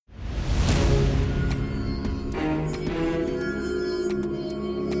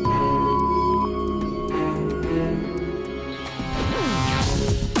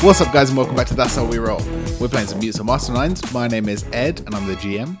What's up, guys, and welcome back to That's How We Roll. We're playing some Mutants and Masterminds. My name is Ed, and I'm the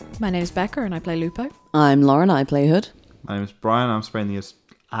GM. My name is Becca, and I play Lupo. I'm Lauren, I play Hood. My name is Brian, I'm playing the...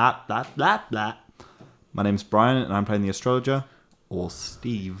 My name is Brian, and I'm playing the Astrologer, or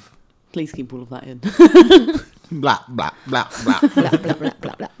Steve. Please keep all of that in. Blah, blah, blah, blah. Blah, blah, blah,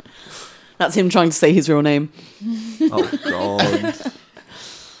 blah, blah. That's him trying to say his real name. Oh, God.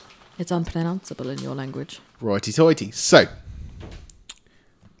 It's unpronounceable in your language. Righty-toity. So,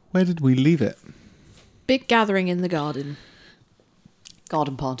 where did we leave it? Big gathering in the garden.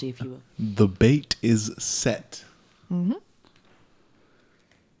 Garden party, if you will. The bait is set. Mm-hmm.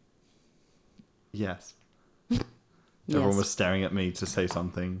 Yes. Yes. Everyone was staring at me to say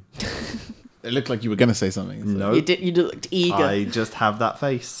something. It looked like you were going to say something. So. No. You looked eager. I just have that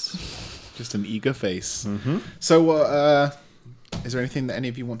face. Just an eager face. Mm-hmm. So, is there anything that any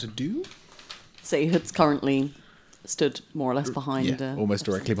of you want to do? So Hood's currently stood more or less behind. Yeah, almost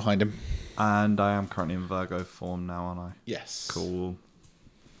directly behind him. And I am currently in Virgo form now, aren't I? Yes. Cool.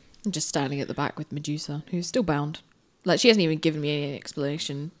 I'm just standing at the back with Medusa, who's still bound. Like, she hasn't even given me any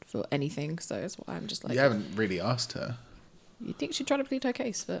explanation for anything, so that's why I'm just like... You haven't really asked her. You'd think she'd try to plead her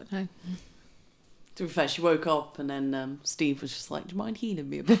case, but no. To be fair, she woke up and then Steve was just like, do you mind healing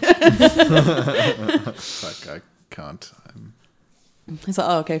me a bit? It's like, I can't. He's like,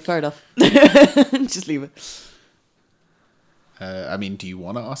 oh, okay, fair enough. Just leave it. I mean, do you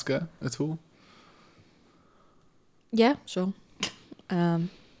want to ask her at all? Yeah, sure. I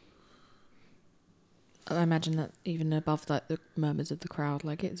imagine that even above like the murmurs of the crowd,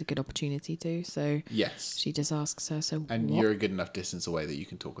 like it's a good opportunity to. So Yes. she just asks her, so And what? you're a good enough distance away that you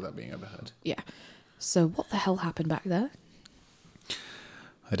can talk without being overheard. Yeah. So what the hell happened back there?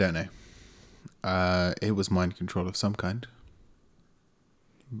 I don't know. It was mind control of some kind.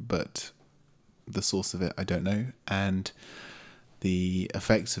 But the source of it, I don't know. And the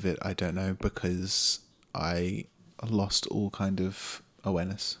effects of it, I don't know, because I lost all kind of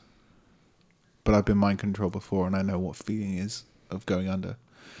awareness. But I've been mind controlled before, and I know what feeling is of going under.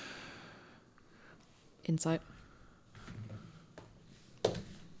 Insight.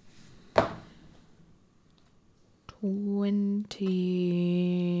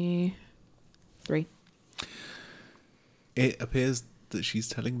 $23. It appears that she's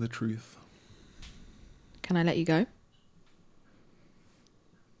telling the truth. Can I let you go?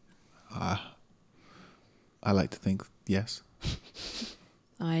 I like to think yes.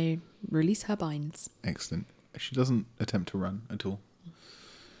 I release her binds. Excellent. She doesn't attempt to run at all.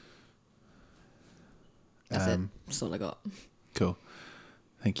 That's it. That's all I got. Cool.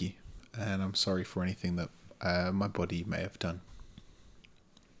 Thank you. And I'm sorry for anything that my body may have done.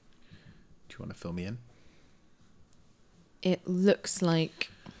 Do you want to fill me in? It looks like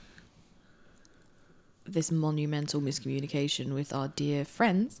this monumental miscommunication with our dear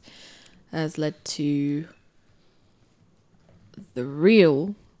friends has led to the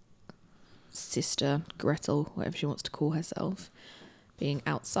real sister, Gretel, whatever she wants to call herself, being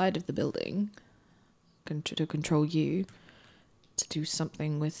outside of the building to control you, to do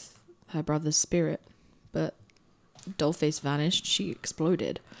something with her brother's spirit. But Dollface vanished, she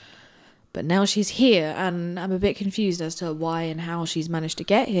exploded. But now she's here, and I'm a bit confused as to why and how she's managed to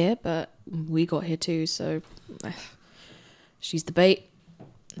get here, but we got here too, so she's the bait.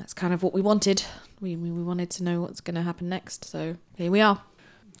 That's kind of what we wanted. We wanted to know what's going to happen next, so here we are.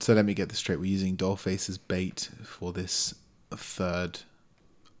 So let me get this straight. We're using Dollface as bait for this third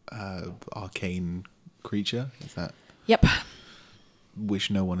arcane creature. Is that? Yep.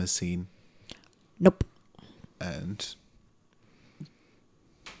 Which no one has seen. Nope. And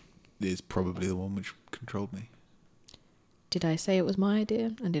is probably the one which controlled me. Did I say it was my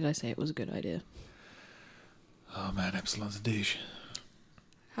idea? And did I say it was a good idea? Oh man, Epsilon's a douche.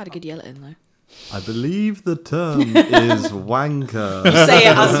 Had a good yell it in, though. I believe the term is wanker. Say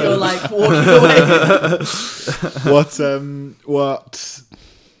it as you're like walking away. What?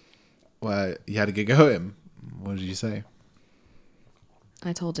 Well, you had a good go at him. What did you say?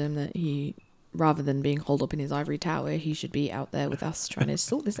 I told him that he, rather than being holed up in his ivory tower, he should be out there with us trying to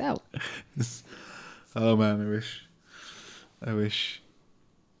sort this out. Oh man, I wish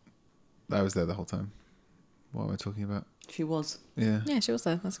I was there the whole time. What am I talking about? She was. Yeah. Yeah, she was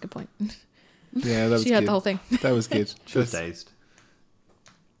there. That's a good point. Yeah, that was She good. heard the whole thing. That was good. She was dazed.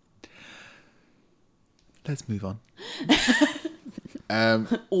 Let's move on.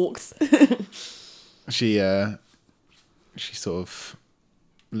 Orcs. She sort of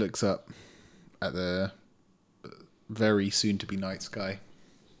looks up at the very soon to be night sky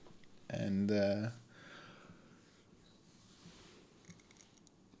and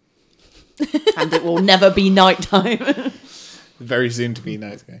And it will never be nighttime. Very soon to be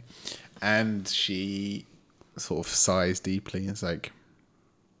nice guy. And she sort of sighs deeply and is like,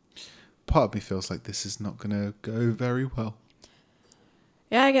 part of me feels like this is not going to go very well.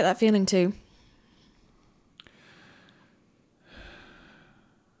 Yeah, I get that feeling too.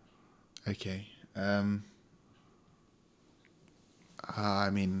 Okay. I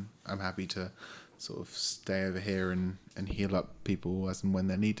mean, I'm happy to sort of stay over here and heal up people as and when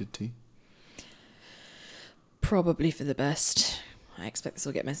they're needed to. Probably for the best. I expect this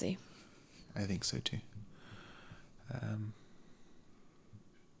will get messy. I think so too.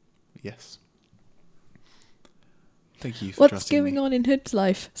 Yes. Thank you for What's trusting going me. on in Hood's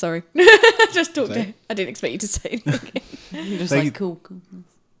life? Sorry. Just talked to Say? him. I didn't expect you to say anything. You're just Thank like, you. cool.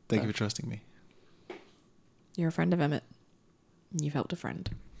 Thank you for trusting me. You're a friend of Emmett. You've helped a friend.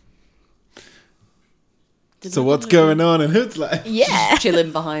 So what's going on in Hood's life? Yeah.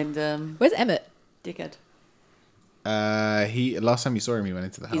 Chilling behind Where's Emmett? Dickhead. He last time you saw him, he went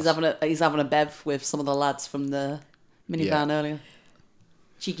into the house. He's having a bev with some of the lads from the minivan Yeah. earlier.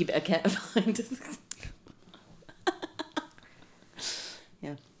 Cheeky bit of cat behind us.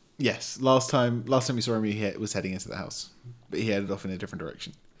 Yeah. Yes, last time you saw him, he was heading into the house, but he headed off in a different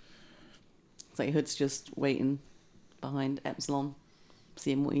direction. It's like Hood's just waiting behind Epsilon,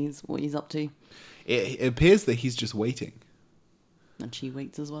 seeing what he's up to, It appears that he's just waiting. and she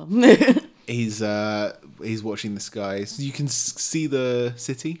waits as well. He's watching the skies. You can see the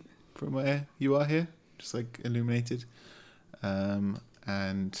city from where you are here, just like illuminated,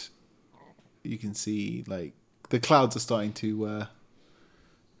 and you can see like the clouds are starting to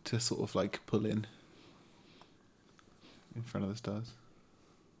sort of like pull in front of the stars.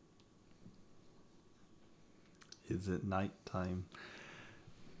 Is it night time?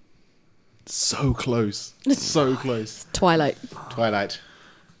 So close, so close. Twilight. Twilight.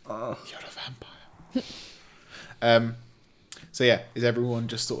 You're a vampire. So yeah, is everyone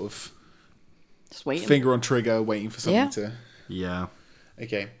just sort of Just waiting. finger on trigger, waiting for something Yeah. to? Yeah.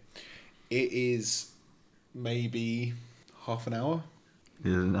 Okay, it is maybe half an hour.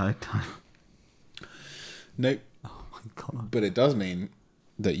 Is it night time? Nope, Oh my god. but it does mean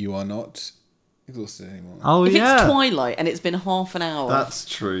that you are not exhausted anymore. Oh If yeah. it's twilight and it's been half an hour, That's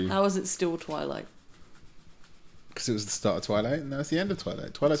true. how is it still twilight? Because it was the start of Twilight, and now it's the end of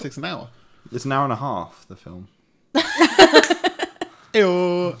Twilight. Twilight takes an hour. It's an hour and a half, the film.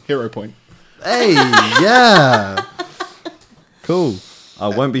 Ew. Hero point. Hey, yeah. Cool. I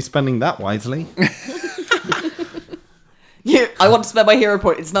won't be spending that wisely. Yeah, I want to spend my hero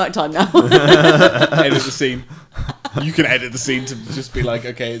point. It's night time now. Edit the scene. You can edit the scene to just be like,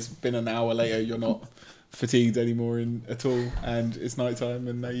 okay, it's been an hour later. You're not fatigued anymore at all, and it's nighttime,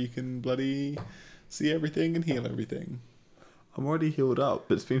 and now you can bloody see everything and heal everything. I'm already healed up,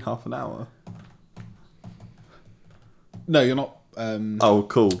 but it's been half an hour. No, you're not. Oh,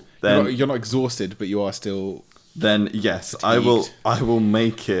 cool. Then, you're not exhausted, but you are still. then yes, Fatigued. I will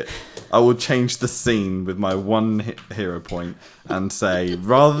make it. I will change the scene with my one hero point and say,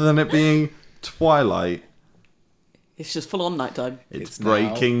 rather than it being twilight, It's just full on nighttime. it's now-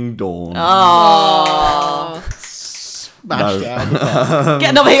 breaking dawn. Oh, Smashed No. out.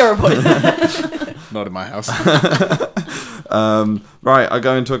 get another hero point. Not in my house. Right, I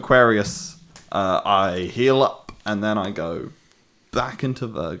go into Aquarius. I heal up, and then I go back into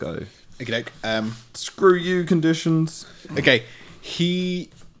Virgo. Okay, Screw you, conditions. okay. He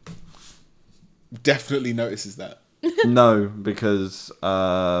definitely notices that. No, because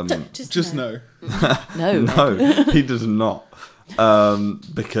Just no. No. no, he does not.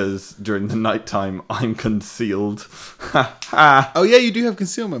 Because during the nighttime I'm concealed. Oh yeah, you do have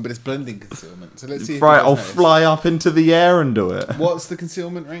concealment, but it's blending concealment. So let's see. If Right, he does I'll notice. fly up into the air and do it. What's the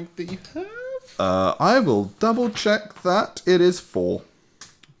concealment rank that you have? I will double check that. It is 4.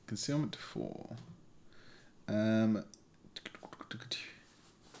 Concealment 4.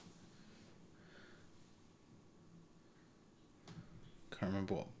 Can't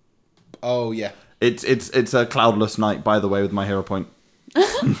remember what. Oh yeah, It's a cloudless night, by the way, with my hero point.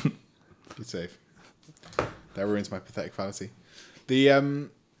 be safe. That ruins my pathetic fallacy.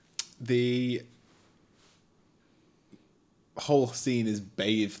 The whole scene is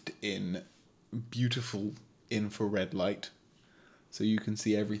bathed in beautiful infrared light, so you can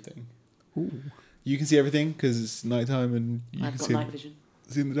see everything. You can see everything because it's nighttime and you I've can got see, night vision.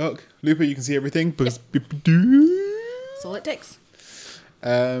 see in the dark. Lupa, you can see everything. Because That's all it takes.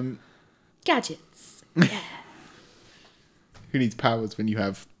 Gadgets. who needs powers when you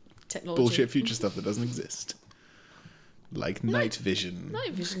have Technology. bullshit future stuff that doesn't exist? Like night vision.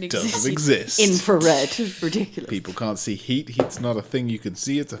 Night vision doesn't exists. exist. Infrared. Ridiculous. People can't see heat. Heat's not a thing you can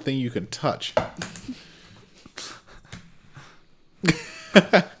see. It's a thing you can touch.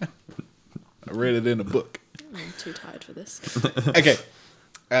 I read it in a book. I'm too tired for this. Okay.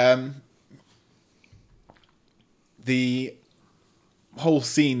 The whole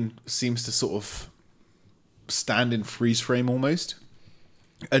scene seems to sort of stand in freeze frame almost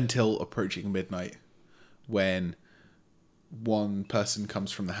until approaching midnight, when one person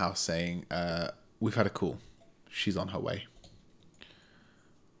comes from the house saying, we've had a call. She's on her way.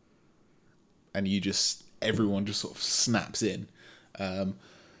 And everyone just sort of snaps in.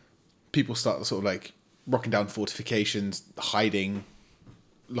 People start sort of like rocking down fortifications, hiding,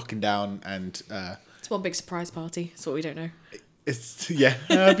 locking down, and It's one big surprise party. That's what we don't know. it's, yeah,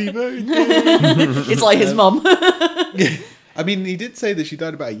 happy birthday. It's like his mum. I mean, he did say that she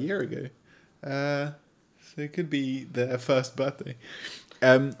died about a year ago. So it could be their first birthday.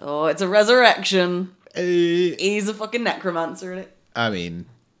 Oh, it's a resurrection. Uh, He's a fucking necromancer in it. I mean,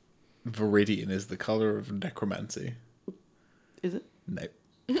 Viridian is the colour of necromancy. Is it? No.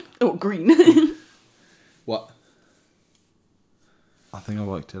 Oh, green. What? I think I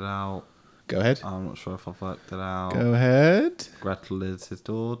worked it out. Go ahead. I'm not sure if I've worked it out. Go ahead. Gretel is his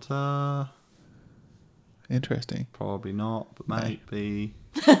daughter. Interesting. Probably not, but maybe.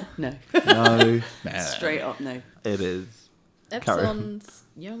 No. No, Nah. Straight up, no. it is. Carry on. Epsilon's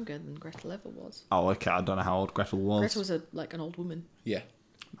younger than Gretel ever was. Oh, okay. I don't know how old Gretel was. Gretel was an old woman. Yeah.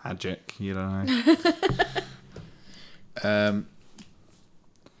 Magic, you don't know.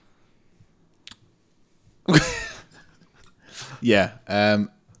 Yeah.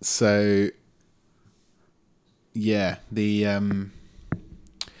 So. Yeah. The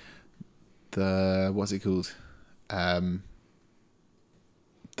what's it called? The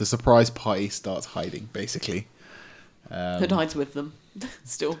surprise party starts hiding, basically. Hood hides with them.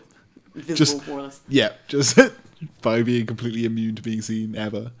 Still. Invisible, Just- more or less. Yeah, just by being completely immune to being seen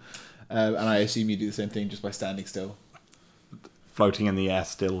ever. And I assume you do the same thing just by standing still. Floating in the air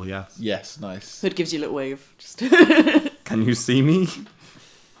still, yes. Yes, nice. Hood gives you a little wave. Just Can you see me?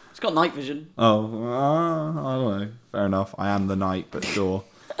 It's got night vision. Oh, I don't know. Fair enough. I am the knight, but sure.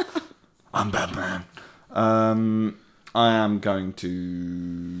 I'm Batman. I am going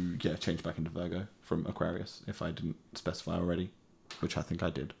to change back into Virgo from Aquarius if I didn't specify already, which I think I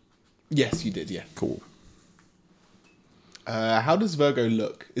did. Yes, you did, yeah. Cool. How does Virgo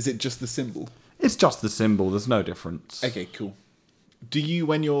look? Is it just the symbol? It's just the symbol. There's no difference. Okay, cool. Do you,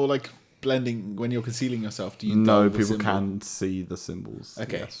 when you're like blending, when you're concealing yourself, do you No, dull the people symbol? can see the symbols.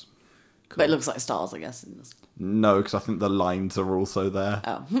 Okay. Yes. But it looks like stars, I guess. In this. No, because I think the lines are also there.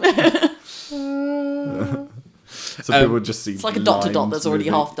 Oh. So people just see It's like a dot to dot lines that's already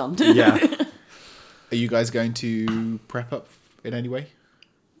moving. half done. Yeah. Are you guys going to prep up in any way?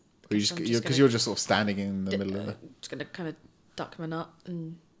 Or Guess I'm just because gonna- you're just sort of standing in the middle of it, Just gonna kind of duck my nut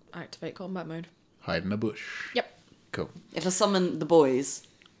and activate combat mode. hide in a bush. Yep. Cool. If I summon the boys,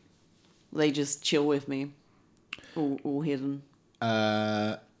 they just chill with me. All hidden.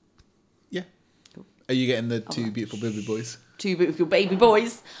 Yeah. Cool. Are you getting the two beautiful baby boys? Two beautiful baby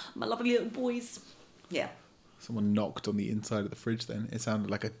boys. My lovely little boys. Yeah. Someone knocked on the inside of the fridge then. It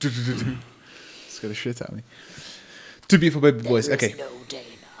sounded like a... Scared the shit out of me. Two beautiful baby boys. There is Okay, no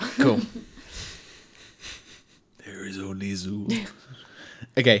Dana. cool. There is only Zool.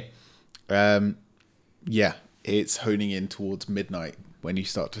 Okay. Yeah, it's honing in towards midnight when you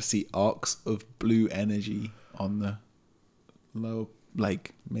start to see arcs of blue energy on the low,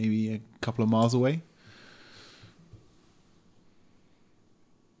 like maybe a couple of miles away.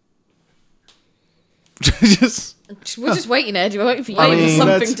 Just... We're just waiting, Ed. We're waiting for you. I Waiting mean, for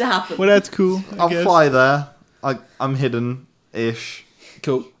that's- something to happen. Well, that's cool. I I'll guess. fly there. I'm hidden-ish.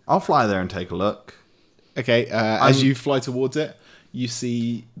 Cool. I'll fly there and take a look. Okay, as I'm- you fly towards it, you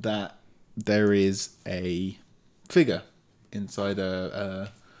see that there is a figure inside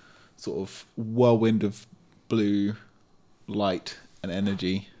a sort of whirlwind of blue light and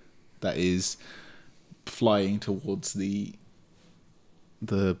energy that is flying towards the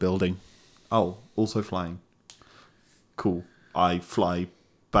building. Oh, also flying. Cool. I fly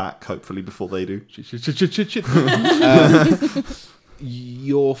back, hopefully, before they do. Shit.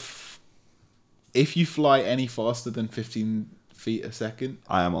 If you fly any faster than 15 feet a second,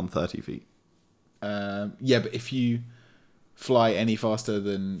 I am on 30 feet. yeah, but if you fly any faster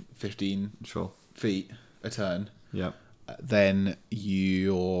than 15 Sure. feet a turn, Yep. then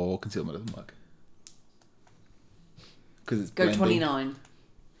your concealment doesn't work. Because it's Go blending. 29.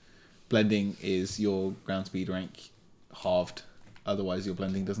 Blending is your ground speed rank halved. Otherwise, your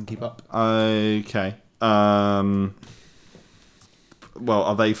blending doesn't keep up. Okay. Well,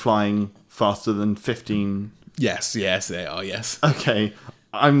 are they flying faster than 15? Yes, they are. Yes. Okay.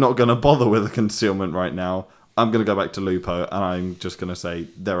 I'm not going to bother with a concealment right now. I'm going to go back to Lupo, and I'm just going to say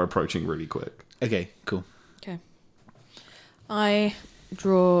they're approaching really quick. Okay, cool. Okay. I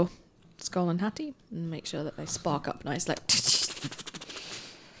draw Skull and Hattie and make sure that they spark up nice, like.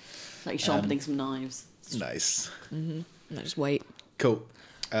 Like sharpening some knives. Nice. And I just wait. Cool.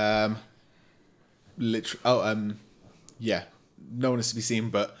 Yeah. No one is to be seen,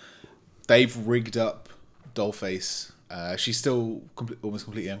 but they've rigged up Dollface. She's still almost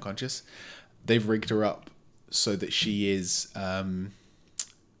completely unconscious. They've rigged her up so that she is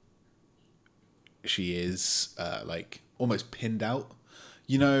like almost pinned out.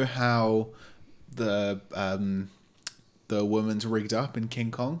 You know how the woman's rigged up in King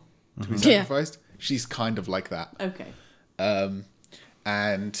Kong to be sacrificed? She's kind of like that. Okay.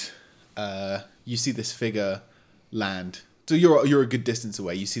 And you see this figure land. So you're a good distance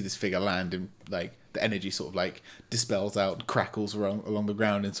away. You see this figure land, and like the energy sort of like dispels out, crackles along the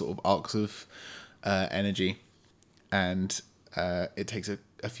ground in sort of arcs of energy, and it takes a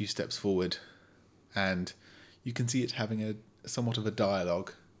few steps forward, and you can see it having a somewhat of a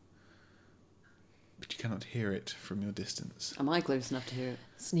dialogue, but you cannot hear it from your distance. Am I close enough to hear it?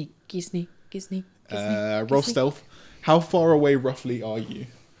 Sneaky. Roll stealth. How far away roughly are you?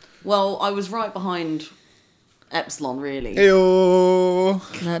 Well, I was right behind Epsilon, really. Eyo!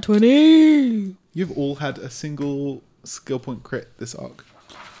 Nat 20. You've all had a single skill point crit this arc.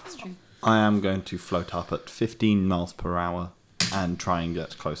 That's true. I am going to float up at 15 miles per hour and try and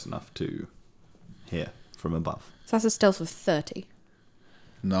get close enough to hear from above. So that's a stealth of 30.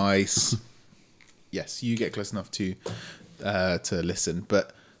 Nice. Yes, you get close enough to listen.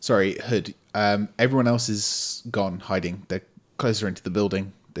 But sorry, Hood. Everyone else is gone, hiding. They're closer into the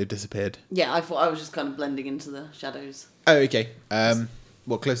building. They've disappeared. Yeah, I thought I was just kind of blending into the shadows. Oh, okay.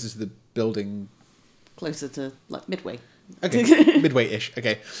 Closer to the building. Closer to, like, midway. Okay, midway-ish.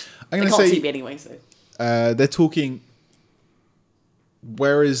 Okay, I'm They gonna can't say see me anyway, so... they're talking.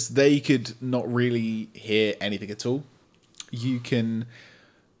 Whereas they could not really hear anything at all, you can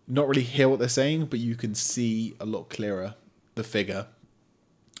not really hear what they're saying, but you can see a lot clearer the figure,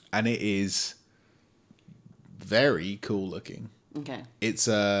 and it is very cool looking. Okay. It's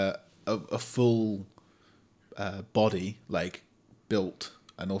a full body, like built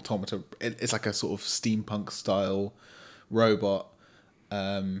an automata. It's like a sort of steampunk style robot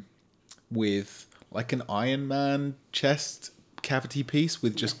with like an Iron Man chest cavity piece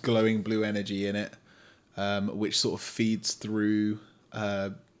with just glowing blue energy in it, which sort of feeds through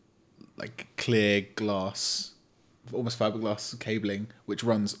like clear glass, almost fiberglass cabling, which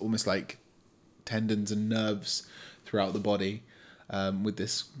runs almost like tendons and nerves throughout the body, with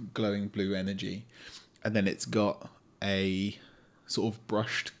this glowing blue energy. And then it's got a sort of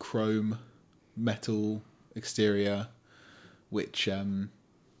brushed chrome metal exterior, which in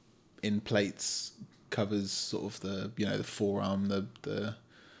plates covers sort of the forearm, the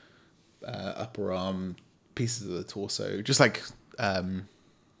upper arm, pieces of the torso, just like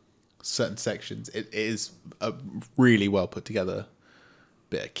certain sections. It is a really well put together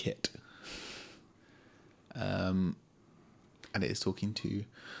bit of kit. And it is talking to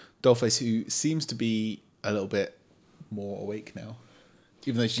Dollface, who seems to be a little bit more awake now,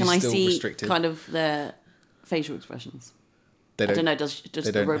 even though she's Can I still see restricted. kind of their facial expressions? They I don't know, does they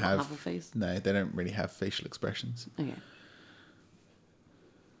the don't robot have a face? No, they don't really have facial expressions. Okay.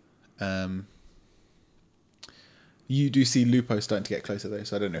 You do see Lupo starting to get closer though,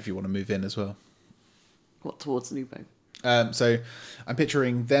 so I don't know if you want to move in as well. What, towards Lupo? So I'm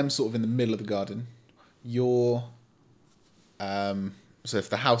picturing them sort of in the middle of the garden. You're so if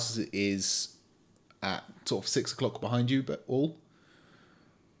the house is at sort of 6 o'clock behind you, but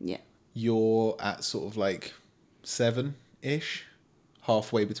Yeah. you're at sort of like 7-ish,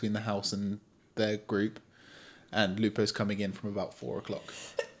 halfway between the house and their group, and Lupo's coming in from about 4 o'clock.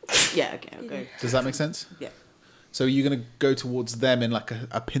 Yeah, okay, I'll go. Does that make sense? Yeah. So are you going to go towards them in like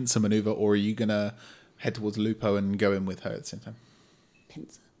a pincer maneuver, or are you going to head towards Lupo and go in with her at the same time?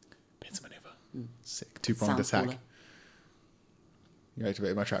 Pincer. Pincer maneuver. Sick. Two-pronged Sounds attack. cooler. You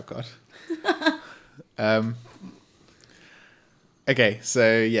activated my trap card. Okay,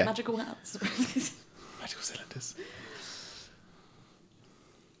 so yeah. Magical hats. Magical cylinders.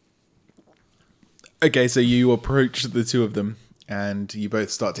 Okay, so you approach the two of them, and you both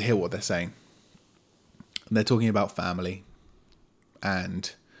start to hear what they're saying. And they're talking about family,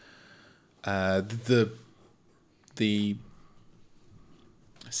 and the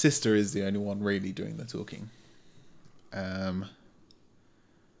sister is the only one really doing the talking.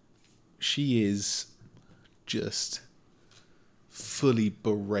 She is just fully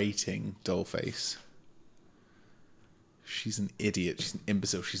berating Dollface. She's an idiot. She's an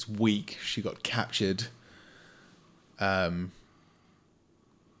imbecile. She's weak. She got captured you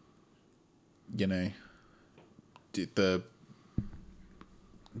know,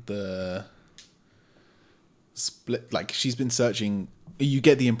 the split, like she's been searching. You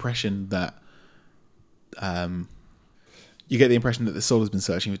get the impression that the soul has been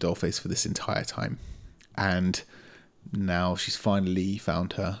searching for Dollface for this entire time, and now she's finally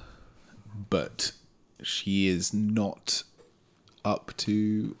found her, but she is not up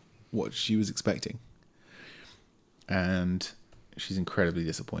to what she was expecting, and she's incredibly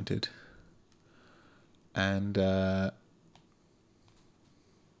disappointed. And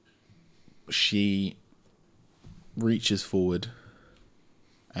she reaches forward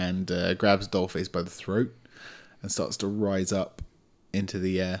and grabs Dollface by the throat and starts to rise up into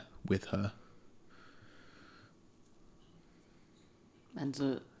the air with her. And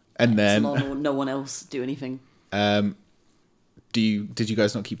then, Epsilon or no one else do anything. did you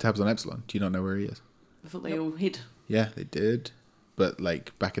guys not keep tabs on Epsilon? Do you not know where he is? I thought they all hid. Yeah, they did, but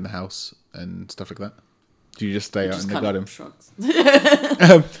like back in the house and stuff like that. Do you just stay out Just in the kind garden? of shrugs.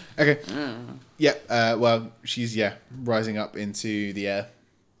 Okay. Yeah. Well, she's rising up into the air,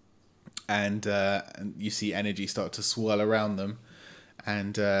 and you see energy start to swirl around them,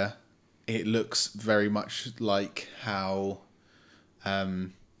 and it looks very much like how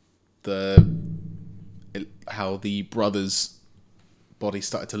the brother's body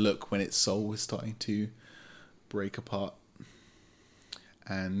started to look when its soul was starting to break apart.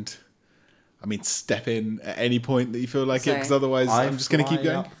 And I mean, step in at any point that you feel like it, because otherwise I'm just going to keep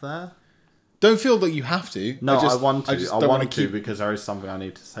going. Up there? Don't feel that you have to. No, I want to. just I don't want wanna to because there is something I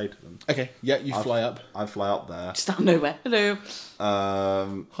need to say to them. Okay, yeah, you fly up. I fly up there. Just out of nowhere. Hello.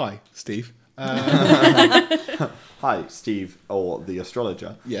 Hi, Steve. Hi, Steve, or the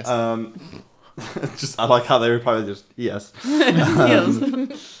astrologer. Yes. Just I like how they reply with just yes.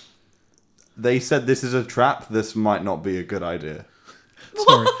 Yes. They said this is a trap. This might not be a good idea.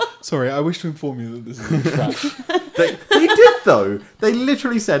 Sorry. I wish to inform you that this is a trap. They did though. They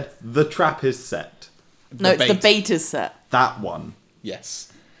literally said the trap is set. No, it's the bait. bait is set. That one.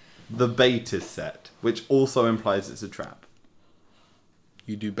 Yes. The bait is set, which also implies it's a trap.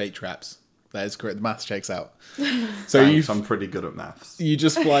 You do bait traps. That is correct. The maths checks out. So I'm pretty good at maths. you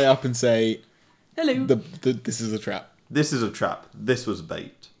just fly up and say, Hello. this is a trap. This is a trap. This was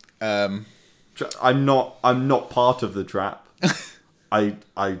bait. Um, I'm not part of the trap. I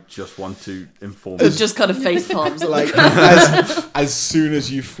just want to inform It just kind of face palms. like as soon as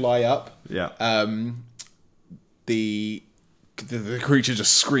you fly up, Yeah. the creature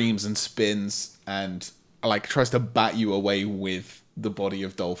just screams and spins and like tries to bat you away with the body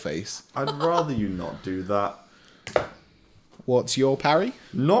of Dollface. I'd rather you not do that. What's your parry?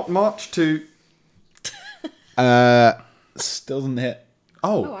 Not much to. Still doesn't hit.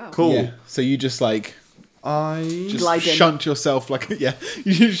 Oh, wow. cool. Yeah. So you just like I Glide in. shunt yourself like you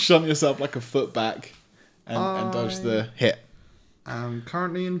just shunt yourself like a foot back and dodge the hit. am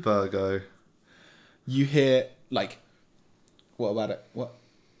currently in Virgo. You hear like, what about it? What?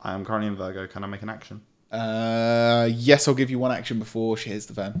 I am currently in Virgo. Can I make an action? Yes, I'll give you one action before she hits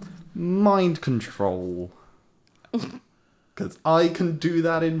the fan. Mind control. Because I can do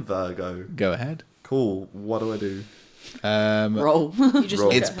that in Virgo. Go ahead. Cool. What do I do? Roll. You just Roll.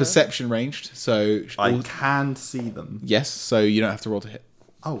 look It's at her. perception ranged, so I can see them. yes, so you don't have to roll to hit.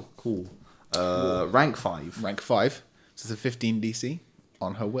 Oh, cool. Rank 5. Rank 5, so it's a 15 DC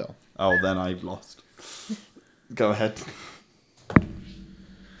on her will. Oh, then I've lost. Go ahead.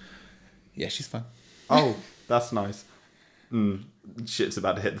 Yeah, she's fine. Oh, that's nice. Shit's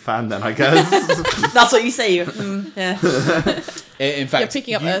about to hit the fan then, I guess. That's what you say. Yeah. In fact, You're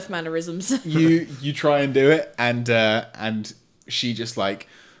picking up you, Earth mannerisms. you try and do it, and she just like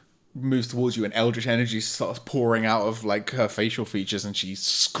moves towards you, and eldritch energy starts pouring out of like her facial features, and she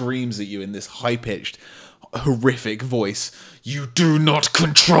screams at you in this high pitched, horrific voice. You do not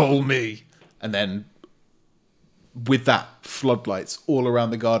control me, and then with that, floodlights all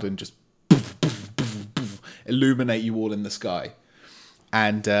around the garden just illuminate you all in the sky,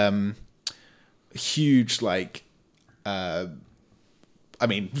 and huge like I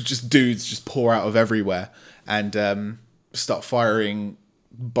mean just dudes just pour out of everywhere and start firing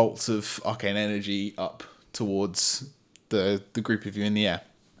bolts of arcane energy up towards the group of you in the air.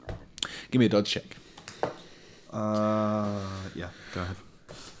 Give me a dodge check. Yeah, go ahead.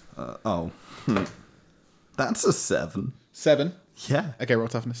 That's a 7. 7. Yeah. Okay, roll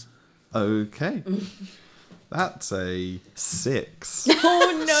toughness. Okay. That's a 6.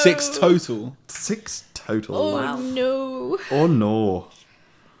 Oh no! 6 total. 6 total. Oh Wow. no! Oh no.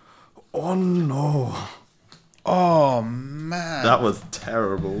 Oh no. Oh man, That was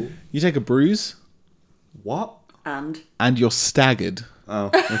terrible. you take a bruise. What? And you're staggered. Oh,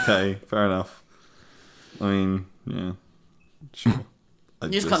 okay, fair enough. I mean, yeah, sure. I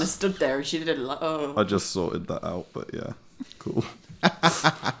You just kind of stood there and she did it like, oh. I just sorted that out, but yeah, cool.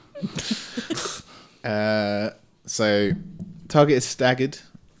 So, target is staggered.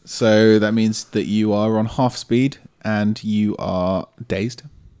 So that means that you are on half speed and you are dazed.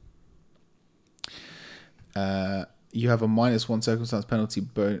 You have a -1 circumstance penalty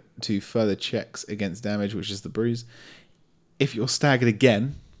to further checks against damage, which is the bruise. If you're staggered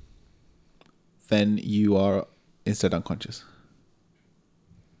again, then you are instead unconscious.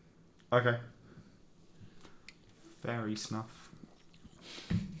 Okay. Fairy snuff.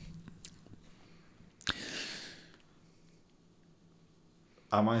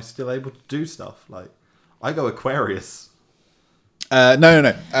 Am I still able to do stuff? Like, I go Aquarius. No.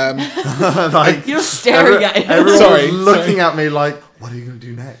 Like, You're staring at him. Everyone's Sorry, looking at me like, what are you going to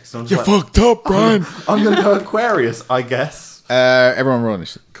do next? I'm just You're fucked up, Brian. I'm going to go Aquarius, I guess. Everyone roll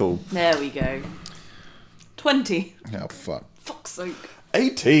initiative. Cool. There we go. 20. Oh, fuck. Fuck's sake.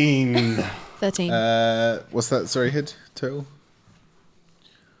 18. 13. What's that? Sorry, hit total?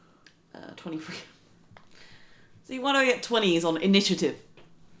 23. See, why do I get 20s on initiative?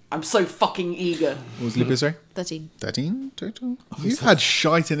 I'm so fucking eager. What was Libya, sorry? 13. 13 total? You've had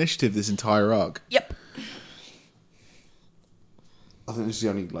shite initiative this entire arc. Yep. I think this is the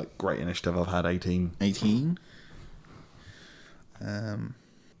only like great initiative I've had. 18. 18.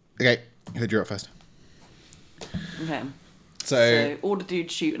 Okay, Hood, you're up first. Okay. So, So, all the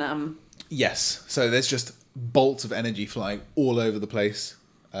dudes shooting at him. yes. So there's just bolts of energy flying all over the place.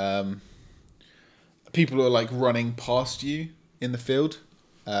 People are like running past you in the field.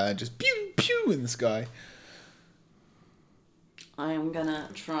 Just pew, pew in the sky. I am gonna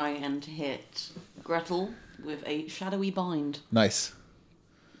try and hit Gretel with a shadowy bind. Nice.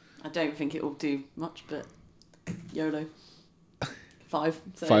 I don't think it will do much, but YOLO. 5.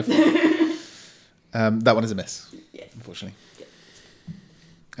 So. 5. That one is a miss, Yeah. unfortunately.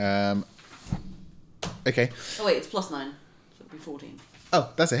 Okay. Oh wait, it's +9. So it'll be 14.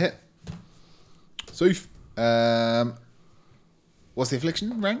 Oh, that's a hit. Safe. What's the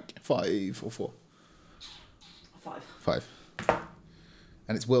affliction rank? 5 or 4? 5. 5.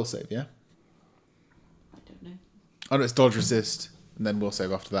 And it's will save, yeah? I don't know. Oh no, it's dodge resist, and then will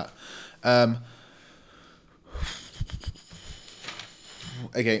save after that.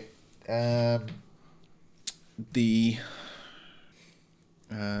 Okay. The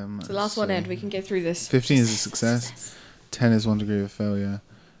It's the last one, Ed. We can get through this. 15 is a success. 10 is 1 degree of failure.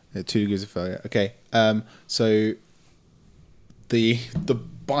 2 degrees of failure. Okay. So the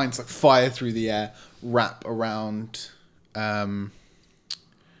binds like fire through the air, wrap around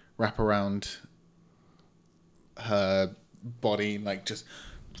her body, like just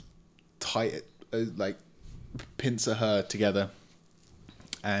tight, like pincer her together,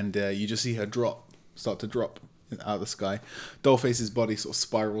 and you just see her start to drop out of the sky. Dollface's body sort of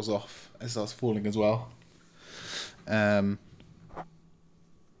spirals off and starts falling as well. And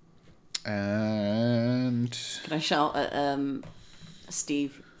Can I shout at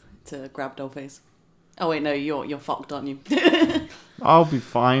Steve to grab Dollface? Oh wait, no, you're fucked, aren't you? I'll be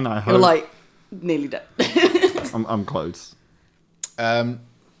fine, I hope. You're like nearly dead. I'm close.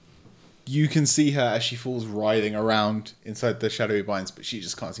 you can see her as she falls writhing around inside the shadowy binds, but she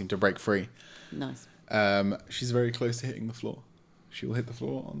just can't seem to break free. Nice. She's very close to hitting the floor. She will hit the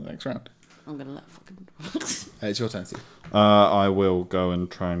floor on the next round. I'm gonna let fucking. It's your turn, Steve. I will go and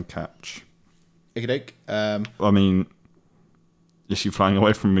try and catch. Ikadake. I mean, is she flying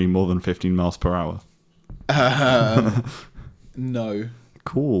away from me more than 15 miles per hour? No.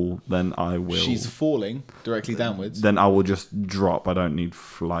 Cool. Then I will. She's falling directly downwards. Then I will just drop. I don't need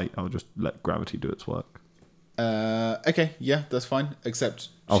flight. I'll just let gravity do its work. Okay, yeah, that's fine. Except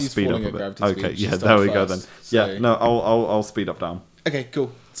I'll she's speed up falling a at bit. gravity Okay, speed. She yeah, started there we go then. first, so- Yeah, no, I'll speed up down. Okay,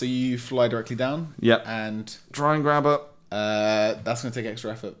 cool. So you fly directly down. Yep. And Try and grab her. that's going to take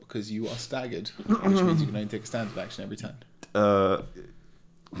extra effort because you are staggered, which means you can only take a standard action every turn.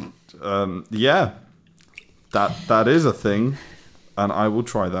 Yeah, that is a thing, and I will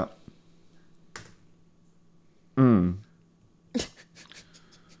try that.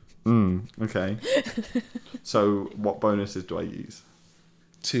 Okay. So, what bonuses do I use?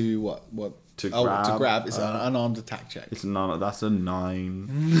 To what? What? To To grab, grab. It's an unarmed attack check. It's none. That's a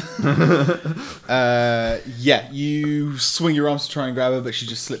 9. Yeah, you swing your arms to try and grab her, but she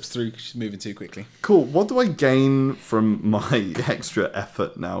just slips through because she's moving too quickly. Cool. What do I gain from my extra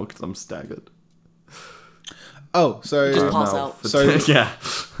effort now? Because I'm staggered. Oh, so Just pass Now out. So- yeah.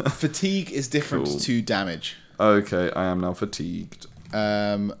 fatigue is different Cool. to damage. Okay, I am now fatigued.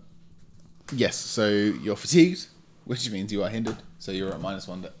 Yes, so you're fatigued. which means you are hindered. So you're at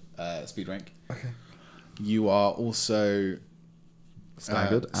 -1 speed rank. Okay. You are also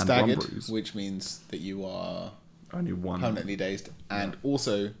Staggered and staggered, one bruise. which means that you are Only one. permanently dazed and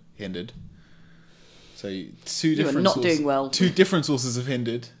also hindered. So two are different not doing well. Two different sources of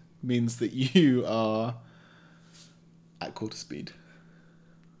hindered means that you are at quarter speed.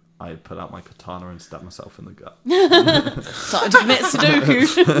 I put out my katana and stabbed myself in the gut. Started to commit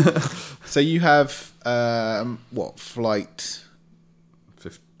Sudoku. So you have flight?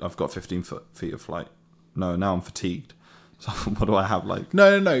 I've got 15 feet of flight. No, now I'm fatigued. So what do I have? Like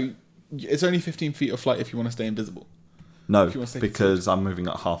No. It's only 15 feet of flight if you want to stay invisible. no, If you want to stay because I'm moving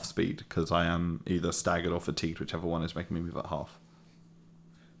at half speed because I am either staggered or fatigued, whichever one is making me move at half.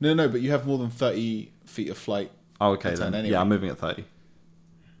 No, but you have more than 30 feet of flight. Oh, okay a turn then. anyway. Yeah, I'm moving at 30.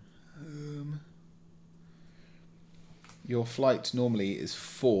 Your flight normally is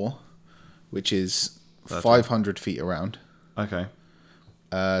 4, which is 30. 500 feet around. Okay.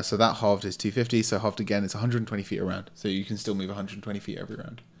 So that halved is 250. So halved again, it's 120 feet around. So you can still move 120 feet every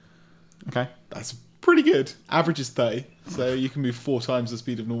round. Okay. That's pretty good. Average is 30. So you can move 4 times the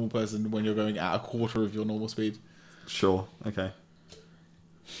speed of a normal person when you're going at a quarter of your normal speed. Sure. Okay.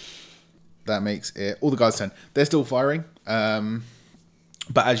 That makes it all the guards' turn. They're still firing.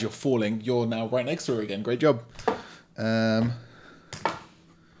 But as you're falling, you're now right next to her again. Great job. Roll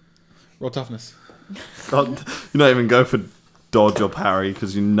toughness. God, you don't even go for dodge or parry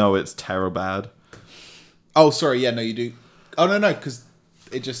because you know it's terror bad. Oh, sorry. Yeah, no, you do. Oh, no, because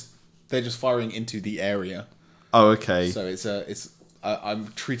they're just firing into the area. Oh, okay. So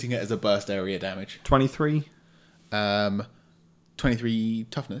I'm treating it as a burst area damage. 23? 23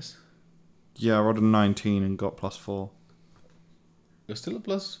 toughness. Yeah, I rolled a 19 and got +4. You're still at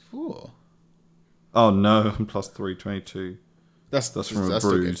 +4. Oh no, I'm +3, 22. That's from a that's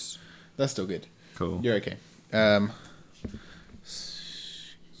still good. bruise. That's still good. Cool. You're okay.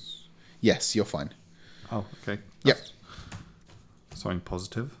 Yes, you're fine. Oh, okay. Yep. Something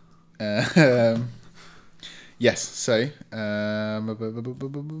positive. Yes. So,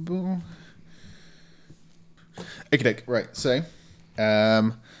 okay, right. So,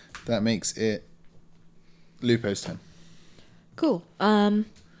 that makes it Lupo's turn. Cool.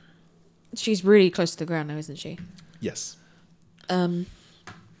 She's really close to the ground now, isn't she? Yes. I'm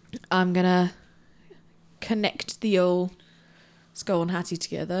gonna connect the old Skull and Hattie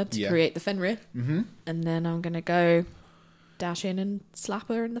together to create the Fenrir. Mm-hmm. And then I'm gonna go dash in and slap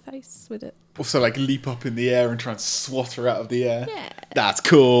her in the face with it. Also, like leap up in the air and try and swat her out of the air. Yeah. That's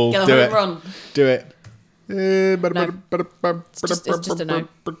cool. Get a Do home it. run. Do it. It's just a no.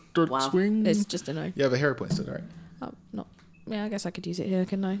 Wow. Swing. It's just a no. You have a hero point still, right? Oh, not. Yeah, I guess I could use it here,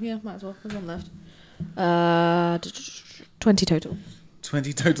 couldn't I? Yeah, might as well. There's one left. 20 total.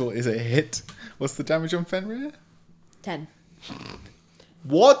 20 total is a hit. What's the damage on Fenrir? 10.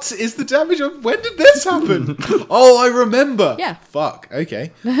 What is the damage on... When did this happen? Oh, I remember. Yeah. Fuck.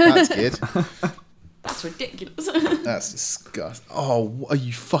 Okay. That's good. That's ridiculous. That's disgusting. Oh, are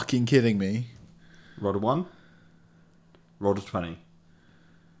you fucking kidding me? Rolled a 1. Rolled a 20.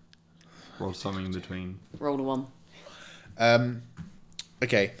 Rolled something in between. Roll a 1.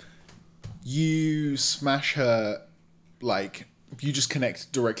 Okay. You smash her, like, you just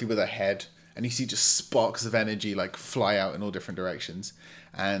connect directly with her head, and you see just sparks of energy, like, fly out in all different directions.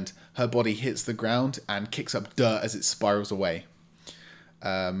 And her body hits the ground and kicks up dirt as it spirals away.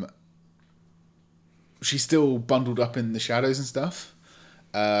 She's still bundled up in the shadows and stuff.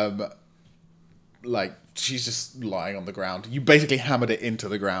 Like, she's just lying on the ground. You basically hammered it into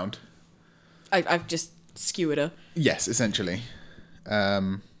the ground. I've just skewered her. Yes, essentially.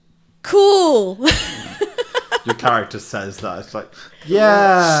 Cool! Your character says that. It's like,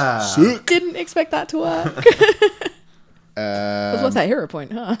 yeah. Didn't expect that to work. What's that hero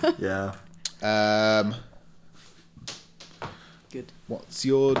point, huh? Yeah. Good. What's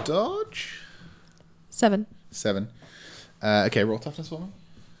your dodge? 7. 7. Okay, roll toughness for me.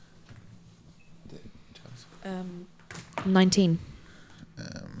 19.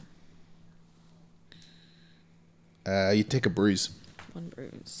 You take a bruise. 1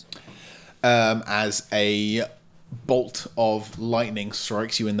 bruise. As a bolt of lightning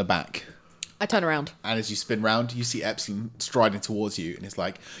strikes you in the back. I turn around. And as you spin round, you see Epsilon striding towards you, and it's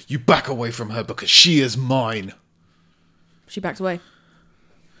like, you back away from her because she is mine. She backs away.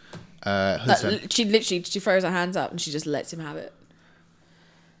 His turn. She throws her hands up and she just lets him have it.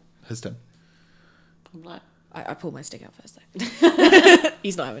 His turn. I'm like, I pull my stick out first though.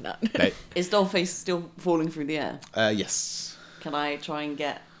 He's not having that. Okay. is Dollface still falling through the air? Yes. Can I try and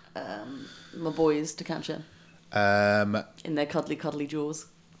get my boys to catch her Um, in their cuddly jaws?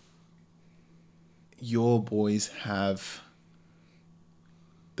 your boys have.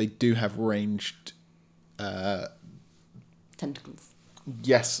 They do have ranged. Tentacles.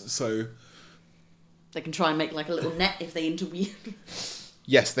 Yes, so They can try and make like a little net if they interweave.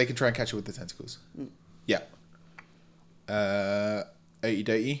 yes, they can try and catch her with the tentacles. Mm. Yeah.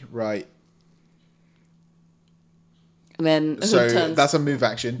 80-80, right. And then Hood So turns. that's a move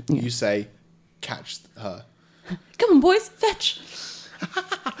action. Yeah. You say, catch her. Come on, boys, fetch.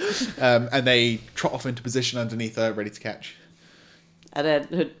 And they trot off into position underneath her, ready to catch. And then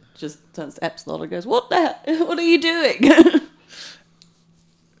Hood just turns to Epsilon and goes, "What the hell? What are you doing?"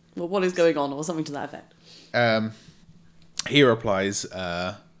 Well, what is going on, or something to that effect. He replies,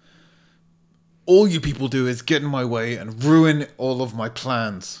 all you people do is get in my way and ruin all of my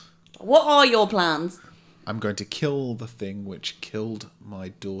plans. What are your plans? I'm going to kill the thing which killed my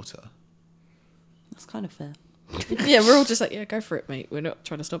daughter. That's kind of fair. Yeah, we're all just like, yeah, go for it, mate. We're not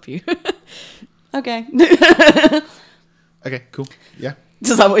trying to stop you. Okay. Okay, cool. Yeah.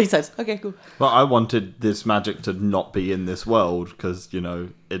 Is that what he says? Okay, cool. Well, I wanted this magic to not be in this world because, you know,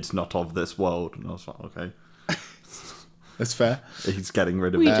 it's not of this world. And I was like, okay. That's fair. He's getting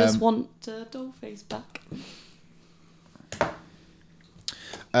rid of We it. just want Dollface back.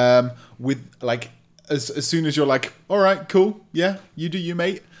 With, like, as soon as you're like, all right, cool. Yeah, you do you,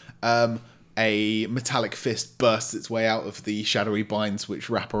 mate. A metallic fist bursts its way out of the shadowy binds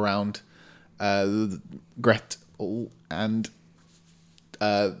which wrap around Gretel, and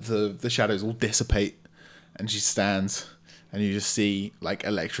the shadows all dissipate, and she stands, and you just see like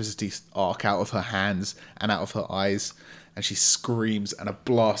electricity arc out of her hands and out of her eyes, and she screams, and a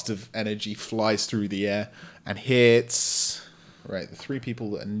blast of energy flies through the air and hits the three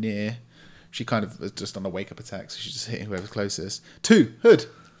people that are near. She kind of is just on a wake up attack, so she's just hitting whoever's closest. 2, Hood.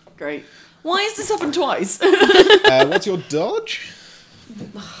 Great. Why has this happened twice? What's your dodge?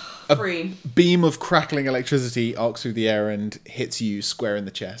 3. Beam of crackling electricity arcs through the air and hits you square in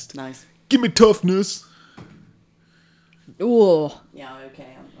the chest. Nice. Give me toughness. Ooh. Yeah,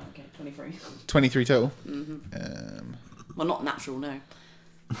 okay. I'm okay. 23. 23 total. Well, not natural, no.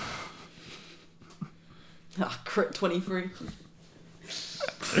 Crit 23.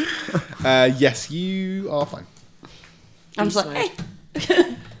 Yes, you are fine. I'm just like,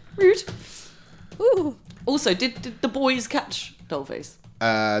 hey, rude. Ooh. Also, did the boys catch Dollface?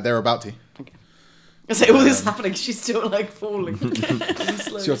 They're about to. Okay. I say all this happening, she's still like falling.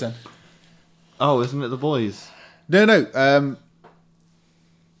 It's your turn. Oh, isn't it the boys? No.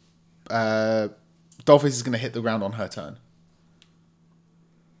 Dollface is going to hit the ground on her turn.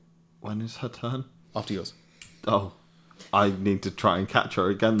 When is her turn? After yours. Oh, I need to try and catch her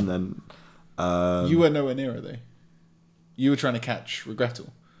again then. You were nowhere near her, though. You were trying to catch Regrettal.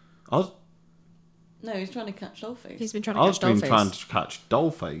 I was, No, he's trying to catch Dollface. He's been trying I to was catch been trying Dollface. to catch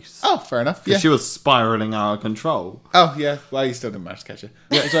Dollface. Oh, fair enough. Because Yeah. she was spiraling out of control. Oh, yeah. Well, you still didn't manage to catch her.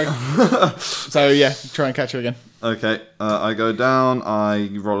 Yeah, sorry. So, yeah, try and catch her again. Okay, I go down, I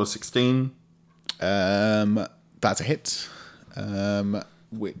roll a 16. That's a hit.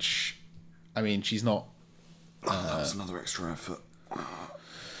 Which, I mean, she's not. That was another extra effort.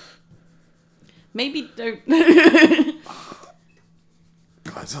 Maybe don't.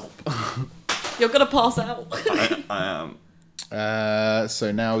 Guys, help. You're gonna pass out. I am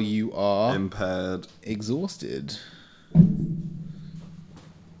So now you are impaired, exhausted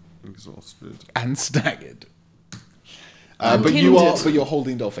exhausted. and staggered. And But hindered. you're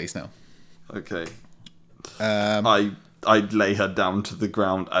holding Dollface now. Okay. I lay her down to the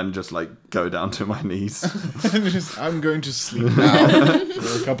ground and just like go down to my knees. I'm going to sleep now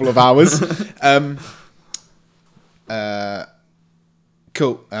for a couple of hours.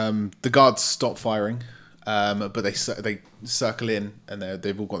 Cool. The guards stop firing, but they circle in, and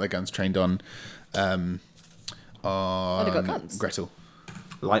they've all got their guns trained on they've got guns? Gretel,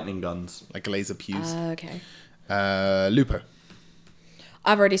 Lightning guns. like laser pews. Okay. Lupo.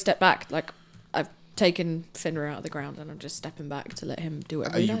 I've already stepped back. Like, I've taken Finra out of the ground and I'm just stepping back to let him do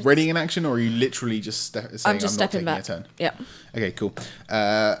whatever Are he you does. readying an action, or are you literally just saying I'm just not stepping taking back. a turn? Yeah. Okay, cool.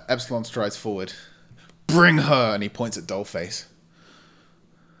 Epsilon strides forward. Bring her, and he points at Dollface.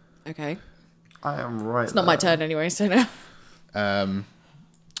 Okay. I am right. It's not my turn anyway, so now. And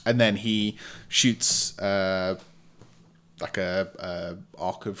then he shoots like a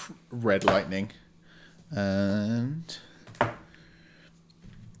arc of red lightning, and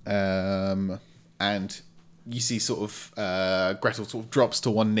you see sort of Gretel sort of drops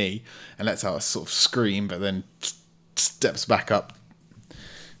to one knee and lets out a sort of scream, but then steps back up.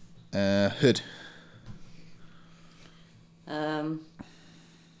 Hood.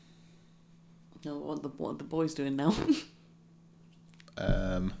 No, what are the boys doing now?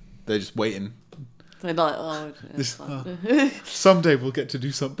 They're just waiting. They're like, oh, it's fine. Someday we'll get to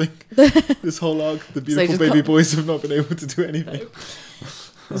do something. This whole arc, the beautiful just baby come- boys have not been able to do anything.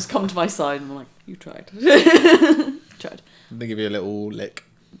 Just come to my side and I'm like, you tried. Tried. They give you a little lick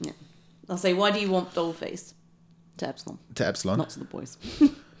Yeah. I'll say, why do you want Dollface? To Epsilon, to Epsilon. not to the boys.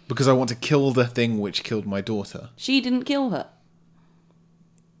 Because I want to kill the thing which killed my daughter. She didn't kill her.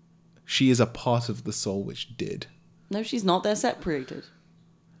 She is a part of the soul which did. No, she's not. They're separated.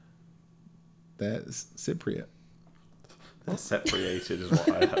 There's Cypriot. Separated is what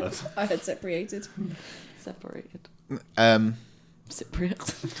I heard. I had separated. Separated.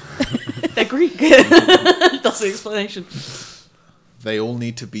 Cypriot. They're Greek. That's the explanation. They all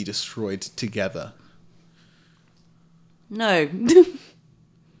need to be destroyed together. No.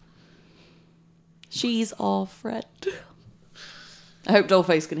 She's our friend. I hope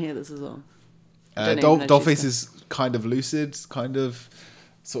Dollface can hear this as well. I don't even know Dollface she's is kind of lucid, kind of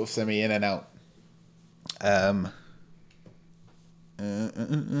sort of semi in and out.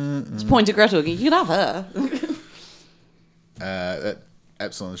 Just point to Gretel. You can have her.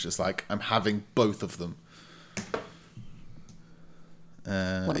 Epsilon's just like, I'm having both of them.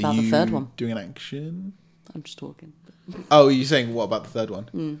 What about the third one? Doing an action? I'm just talking. Oh, you're saying what about the third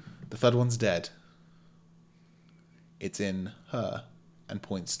one? The third one's dead. It's in her and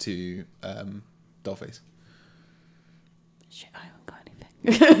points to Dollface. Shit, I haven't got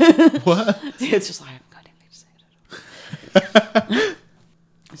anything. What? It's just, I haven't got anything to say.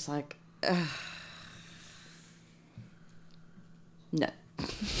 It's like, no.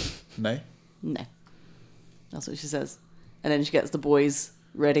 No? No. That's what she says. And then she gets the boys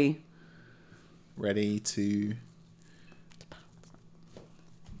ready. Ready to...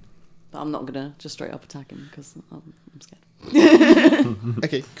 But I'm not going to just straight up attack him because I'm scared.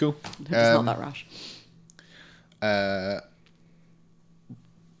 Okay, cool. It's not that rash.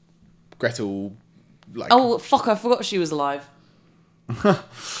 Gretel, like... Oh, fuck, I forgot she was alive.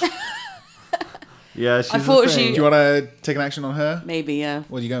 Yeah, she's I thought a she- thing. Do you want to take an action on her? Maybe, yeah.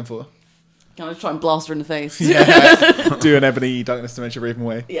 What are you going for? Can I just try and blast her in the face? Yeah. Do an Ebony Darkness Dementia Raven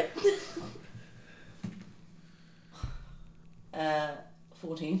Way. Yeah.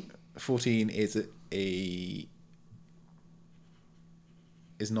 14. 14 is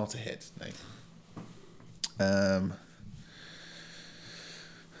not a hit. No.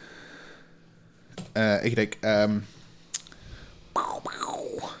 Ikidek,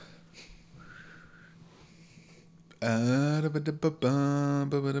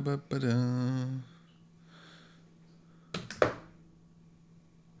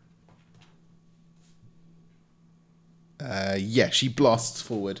 yeah, she blasts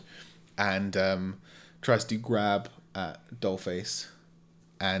forward and tries to grab at Dollface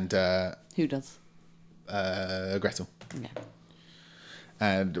and Who does? Gretel. Yeah.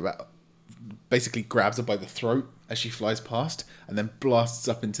 And basically grabs her by the throat as she flies past and then blasts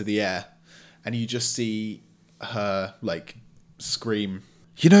up into the air. And you just see her, like, scream,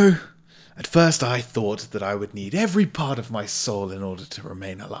 "You know, at first I thought that I would need every part of my soul in order to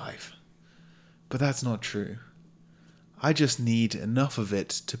remain alive. But that's not true. I just need enough of it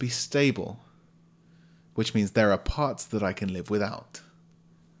to be stable. Which means there are parts that I can live without.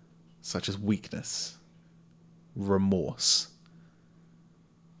 Such as weakness, remorse,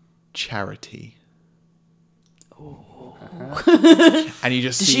 charity." And you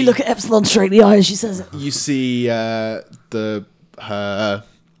just Does see, she look at Epsilon straight in the eye as she says it? you see her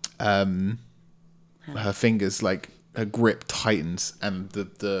fingers, like her grip tightens and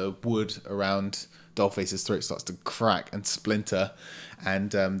the wood around Dollface's throat starts to crack and splinter,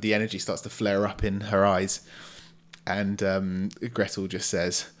 and the energy starts to flare up in her eyes. And Gretel just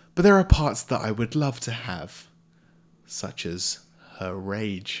says, "But there are parts that I would love to have, such as her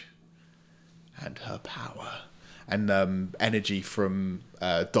rage and her power." And energy from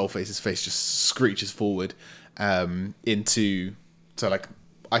Dollface's face just screeches forward into... So, like,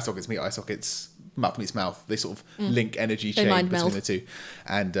 eye sockets meet eye sockets, mouth meets mouth. They sort of link energy They chain mind between meld. the two.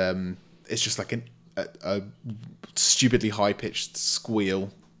 And it's just like a stupidly high-pitched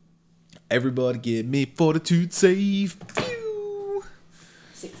squeal. Everybody give me fortitude save. Pew!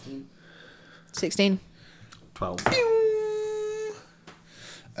 16. 16. 12.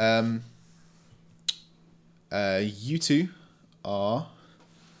 You two are...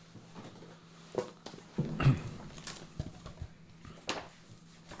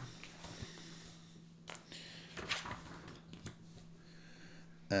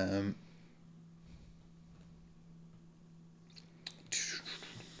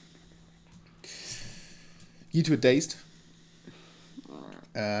 You two are dazed.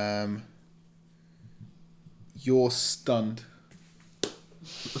 You're stunned.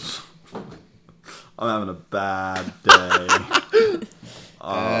 I'm having a bad day.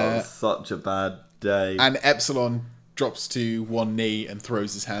 Such a bad day. And Epsilon drops to one knee and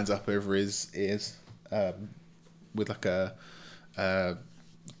throws his hands up over his ears, with like a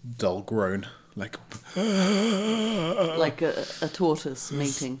dull groan, like Like a tortoise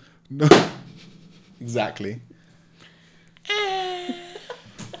mating. no, exactly.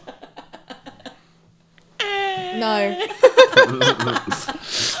 No.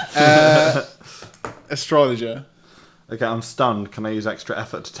 Astrologer. Okay, I'm stunned. Can I use extra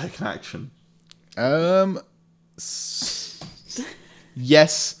effort to take an action?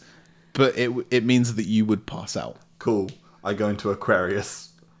 Yes, but it means that you would pass out. Cool. I go into Aquarius.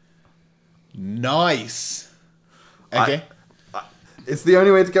 Nice. Okay. It's the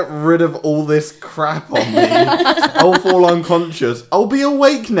only way to get rid of all this crap on me. I'll fall unconscious. I'll be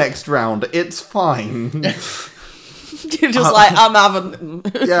awake next round. It's fine. You're just like, I'm having...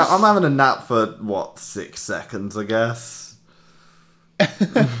 Yeah, I'm having a nap for, 6 seconds, I guess.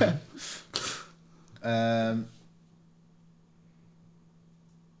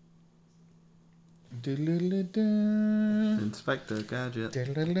 Inspector Gadget.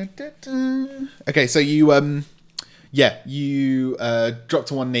 Okay, so you drop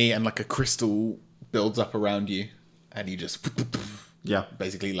to one knee and like a crystal builds up around you, and you just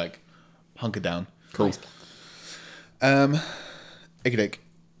basically like hunker down. Cool. Nice.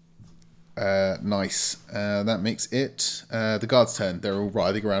 That makes it the guard's turn. They're all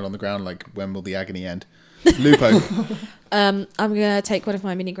writhing around on the ground like, when will the agony end? Lupo. I'm gonna take one of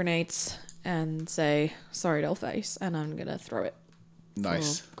my mini grenades and say sorry, Dollface, and I'm gonna throw it.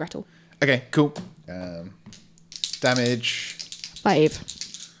 Nice. For Gretel. Okay, cool. Damage.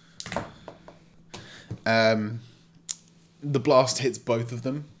 5. The blast hits both of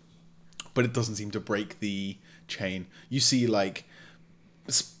them, but it doesn't seem to break the chain. You see like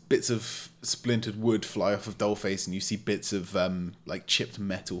bits of splintered wood fly off of Dollface, and you see bits of like chipped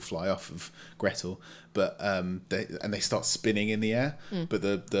metal fly off of Gretel, but they start spinning in the air, but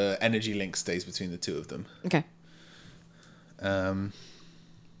the energy link stays between the two of them. Okay.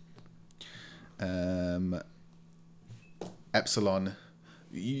 Epsilon,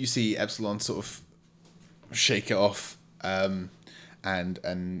 you see Epsilon sort of shake it off, and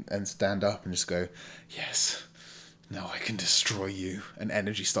stand up and just go, yes, now I can destroy you. And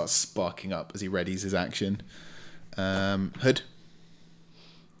energy starts sparking up as he readies his action. Hood.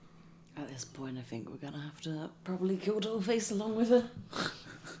 At this point, I think we're going to have to probably kill Dollface along with her.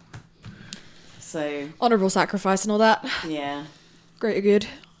 So... Honourable sacrifice and all that. Yeah. Greater good.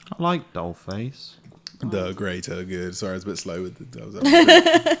 I like Dollface. The greater good. Sorry, I was a bit slow with the...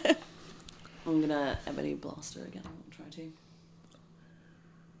 I'm going to Ebony Blaster again. I'll try to.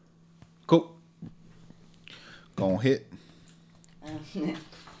 Cool. Gonna hit.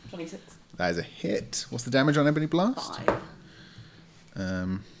 26. That is a hit. What's the damage on Ebony Blast?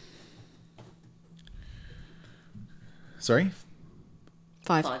 5. Sorry?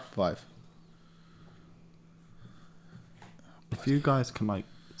 5. 5. If you guys can,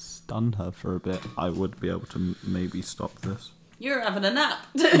 stun her for a bit, I would be able to maybe stop this. You're having a nap.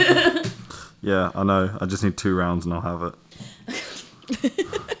 Yeah, I know. I just need 2 rounds and I'll have it.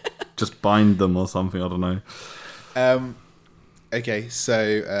 Just bind them or something, I don't know. Okay,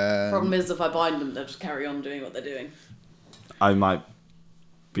 so... Problem is, if I bind them, they'll just carry on doing what they're doing. I might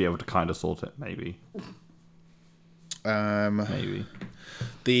be able to kind of sort it, maybe. Maybe.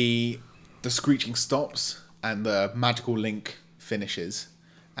 The screeching stops and the magical link finishes,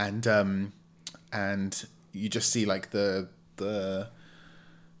 and you just see like the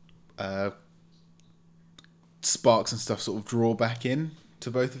sparks and stuff sort of draw back in to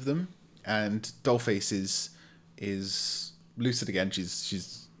both of them, and Dollface is lucid again.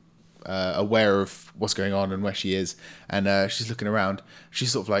 She's aware of what's going on and where she is, and she's looking around.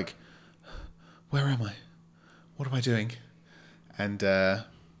 She's sort of like, where am I? What am I doing? And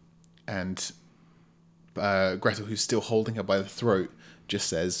Gretel, who's still holding her by the throat, just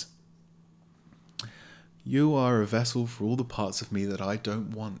says, you are a vessel for all the parts of me that I don't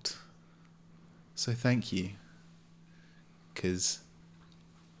want. So thank you. 'Cause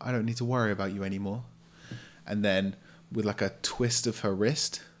I don't need to worry about you anymore. And then, with like a twist of her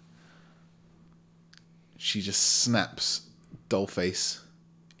wrist, she just snaps Dollface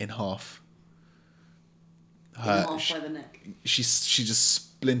in half. Half by the neck. She just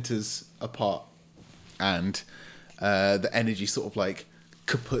splinters apart, and the energy sort of like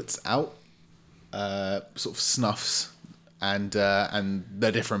kaputs out, sort of snuffs, and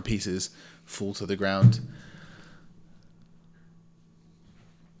the different pieces fall to the ground.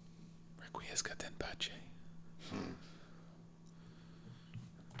 Requiescat in pace.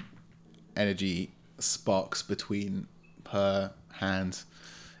 Energy sparks between her hands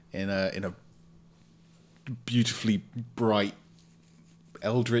in a beautifully bright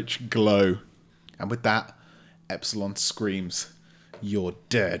eldritch glow. And with that, Epsilon screams, "You're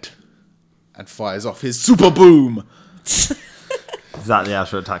dead," and fires off his super boom. Is that the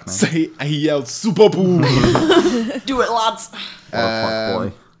actual attack name? So he yelled, "Super boom!" Do it, lads. What a fuck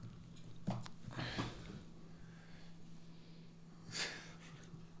boy.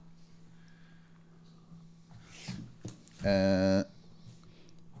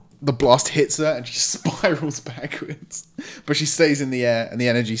 The blast hits her and she spirals backwards, but she stays in the air and the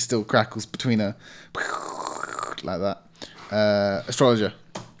energy still crackles between her like that. Astrologer,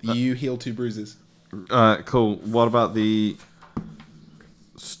 you heal 2 bruises. Cool. What about the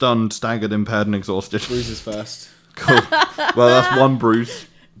stunned, staggered, impaired, and exhausted? Bruises first. Cool. Well, that's 1 bruise.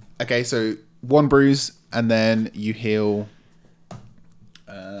 Okay, so 1 bruise and then you heal.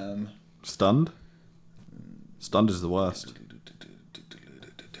 Stunned? Stunned is the worst.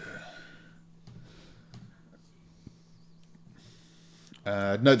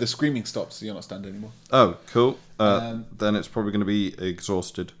 No, the screaming stops, so you're not stunned anymore. Oh, cool. Then it's probably going to be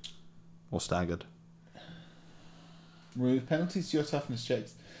exhausted or staggered. Remove penalties to your toughness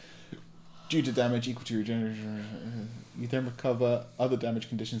checks due to damage equal to regeneration. You then recover other damage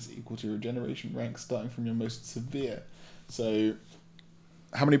conditions equal to regeneration ranks starting from your most severe. So,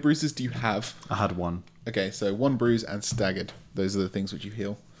 how many bruises do you have? I had 1. Okay, so 1 bruise and staggered. Those are the things which you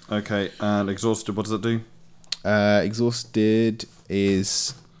heal. Okay, and exhausted, what does it do? Exhausted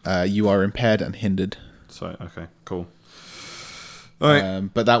is you are impaired and hindered. So, okay, cool.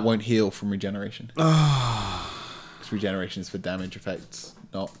 Alright. But that won't heal from regeneration. Because regeneration is for damage effects,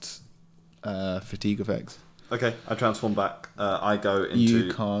 not fatigue effects. Okay, I transform back. I go into...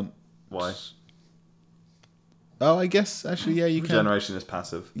 You can't... Why? Oh, I guess, actually, yeah, you can. Regeneration is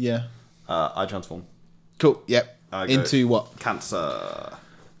passive. Yeah. I transform. Cool, yep. I go Into what? Cancer.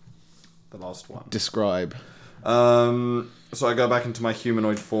 The last one. Describe. So I go back into my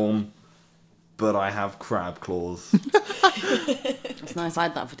humanoid form, but I have crab claws. It's nice. I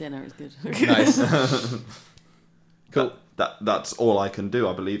had that for dinner. It's good. Nice. Cool. That's all I can do,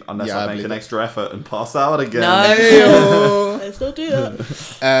 I believe, unless Yeah, I I make believe an it. extra effort and pass out again. No. Let's not do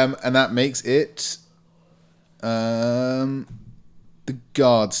that. And that makes it the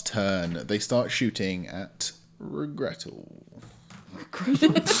guard's turn. They start shooting at Regrettal.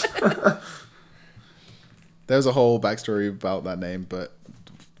 There's a whole backstory about that name, but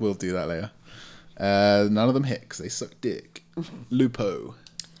we'll do that later. None of them hit because they suck dick. Lupo.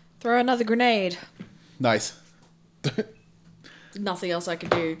 Throw another grenade. Nice. Nothing else I can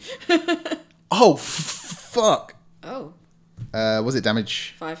do. Oh, fuck. Oh, Was it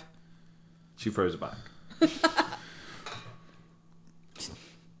damage? 5. She throws it back.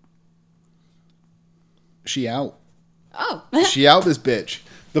 She out. Oh. She out this bitch.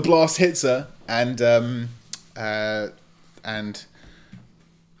 The blast hits her, and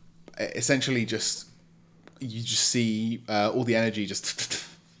essentially just you just see all the energy just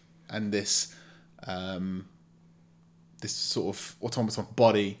and this this sort of automaton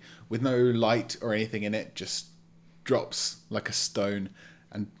body with no light or anything in it just drops like a stone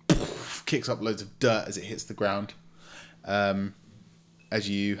and kicks up loads of dirt as it hits the ground. As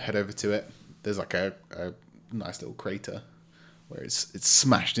you head over to it, there's like a nice little crater where it's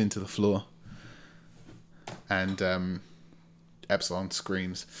smashed into the floor. And Epsilon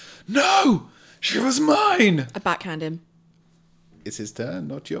screams, "No! She was mine!" I backhand him. It's his turn,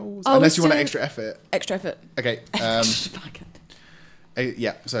 not yours. Oh, Unless you want an so- extra effort. Extra effort. Okay.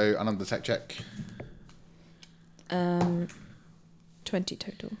 Yeah, so another tech check. 20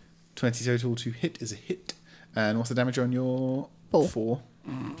 total. 20 total to hit is a hit. And what's the damage on your 4? 4?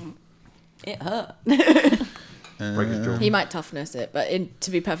 It hurt. Break his jaw. He might toughness it, but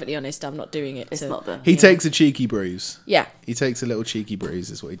to be perfectly honest, I'm not doing it. It's not the. He takes a cheeky bruise. Yeah, He takes a little cheeky bruise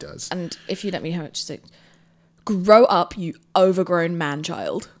is what he does. and if you let me have it, just say, grow up, you overgrown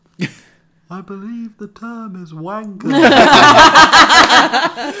man-child. I believe the term is wanker.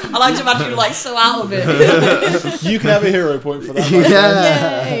 I like to imagine you like so out of it. You can have a hero point for that.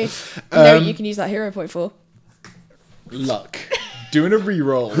 Yeah. Yay! No, you can use that hero point for. Luck. Doing a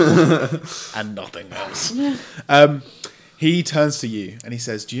reroll and nothing else. He turns to you and he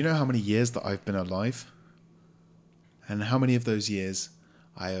says, "Do you know how many years that I've been alive? And how many of those years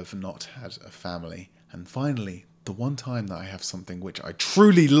I have not had a family? And finally, the one time that I have something which I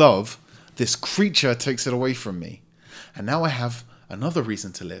truly love, this creature takes it away from me. And now I have another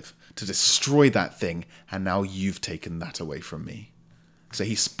reason to live, to destroy that thing, and now you've taken that away from me. So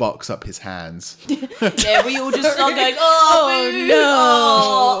he sparks up his hands. Yeah, we all just start going, oh, boo,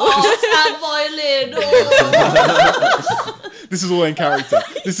 no. sad violin. Oh. This is all in character.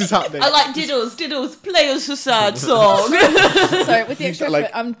 This is happening. I like Diddles, play us a sad song. Sorry, with the extra Like-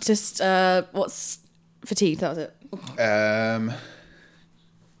 effort, I'm just what's fatigued. That was it.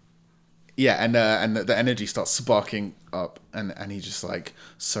 Yeah, and the energy starts sparking up, and he's just like,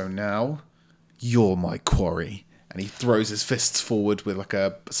 so now you're my quarry. And he throws his fists forward with like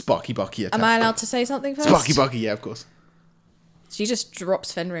a Sparky Bucky attack. Am I allowed to say something first? Sparky Bucky, yeah, of course. She just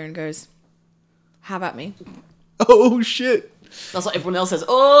drops Fenrir and goes, "Have at me." Oh shit! That's what everyone else says.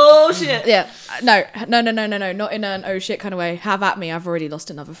 Oh, shit. Yeah, no, not in an oh shit kind of way. Have at me. I've already lost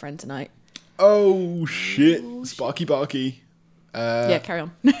another friend tonight. Oh shit! Sparky Bucky. Yeah, carry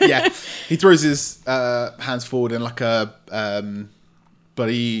on. Yeah, he throws his hands forward in like a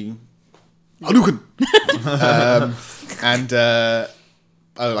bloody Hadouken, and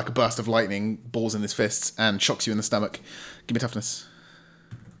like a burst of lightning balls in his fists and shocks you in the stomach. Give me toughness.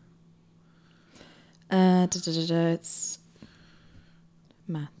 It's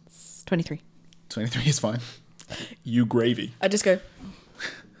maths. 23. 23 is fine. You gravy. I just go.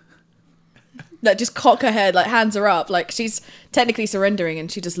 Like, just cock her head, like hands are up, like she's technically surrendering,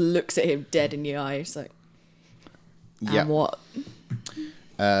 and she just looks at him dead in the eye. She's like, Yeah. and what?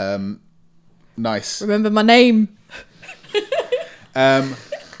 Nice. Remember my name.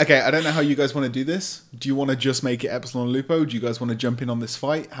 Okay, I don't know how you guys want to do this. Do you want to just make it Epsilon Lupo? Do you guys want to jump in on this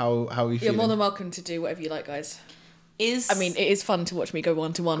fight? How are you You're feeling? more than welcome to do whatever you like, guys. I It is fun to watch me go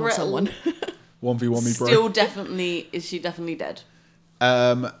 1-to-1 with Gretel someone. 1v1 me, bro. still definitely, is she definitely dead?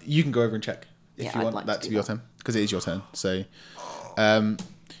 You can go over and check if Yeah, you I'd want like that to to do be your that. turn, because it is your turn. So,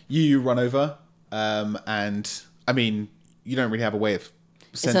 you run over, and I mean, you don't really have a way of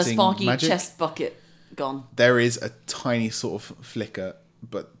Is her sensing sparky magic. chest bucket gone? There is a tiny sort of flicker,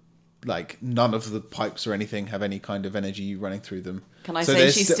 but like none of the pipes or anything have any kind of energy running through them. Can I So say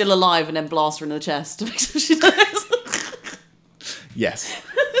there's she's sti- still alive and then blast her in the chest to make sure she dies? Yes.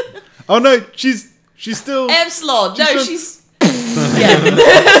 Oh no, she's still. Epsilon! No, still- she's... yeah.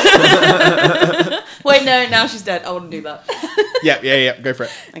 Wait, no, now she's dead. I wouldn't do that. Yeah. Go for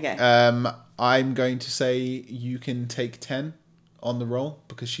it. Okay. I'm going to say you can take 10 on the roll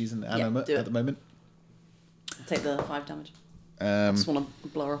because she's an animate do it. at the moment. Take the 5 damage. Just want to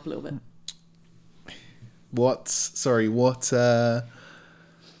blow her up a little bit. What?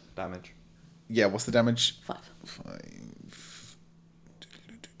 Damage. Yeah, what's the damage? 5. 5.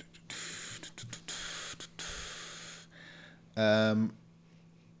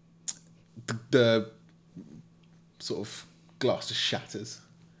 The sort of glass just shatters.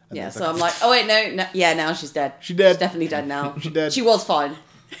 And Yeah, there's so I'm like, oh wait, no, yeah, now she's dead. She dead. She's definitely dead now. She dead. She was fine.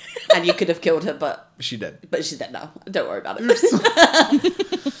 And you could have killed her, but she dead. she's dead now. Don't worry about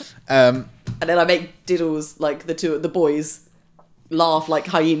it. And then I make Diddles, like the boys, laugh like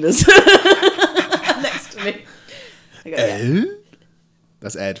hyenas next to me. I go, yeah.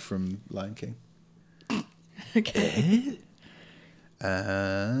 That's Ed from Lion King. Okay.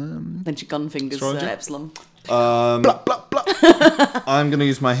 Then she gun fingers Astrology? Epsilon. Blah, blah, blah. I'm going to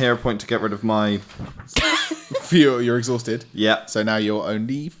use my hero point to get rid of my... You're exhausted. Yeah. So now you're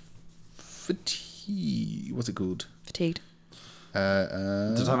only fatigue. What's it called? Fatigued.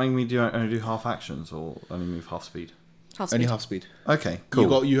 Does that make me only do half actions or only move half speed? Half Only speed. half speed. Okay,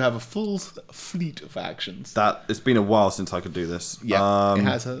 cool. You have a full fleet of actions. It's been a while since I could do this. Yeah, it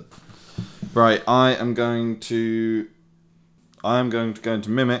has a. Right, I am going to go into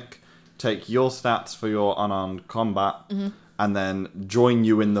Mimic, take your stats for your unarmed combat, and then join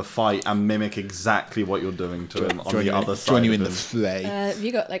you in the fight and mimic exactly what you're doing to him on the other side. Join you of in the him. fray. Have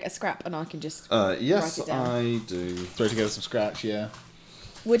you got like a scrap and I can just Yes, write it down? I do. Throw together some scratch, yeah.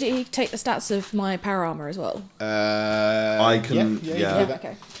 Would he take the stats of my power armor as well? I can. Yeah, Yeah, you can do that.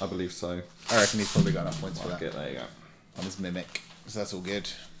 Okay. I believe so. I reckon he's probably got enough points for that. Okay, there you go. On his mimic. So that's all good.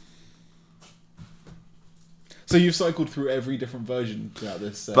 So you've cycled through every different version throughout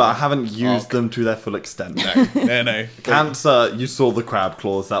this. But I haven't used arc. them to their full extent. No. Cancer, you saw the crab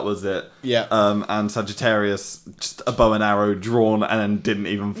claws, that was it. Yeah. And Sagittarius, just a bow and arrow drawn and then didn't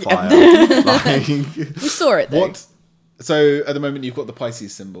even fire. Like, We saw it though. What? So at the moment you've got the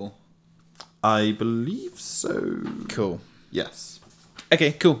Pisces symbol. I believe so. Cool. Yes.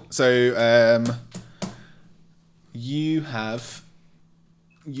 Okay, cool. So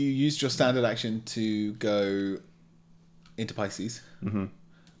you used your standard action to go into Pisces,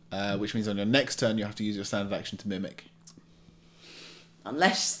 which means on your next turn you have to use your standard action to mimic.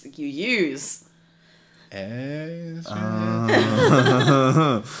 Unless you use. Yeah.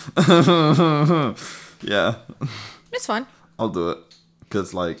 It's fine. I'll do it.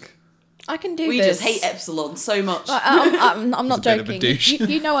 Because, like... I can do We this. just hate Epsilon so much. I'm not a bit of a joking. douche.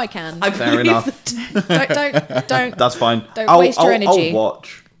 You know I can. Fair enough. Don't. That's fine. Don't waste your energy. I'll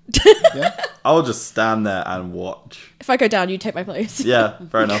watch. Yeah. I'll just stand there and watch. If I go down, you take my place. Yeah,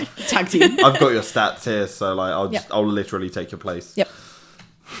 fair enough. Tag team. I've got your stats here, so like Yep. I'll literally take your place. Yep.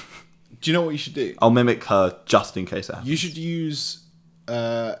 Do you know what you should do? I'll mimic her just in case it happens. You should use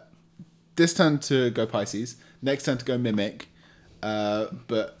this turn to go Pisces, next turn to go Mimic,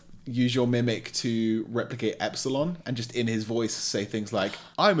 but use your Mimic to replicate Epsilon and just in his voice say things like,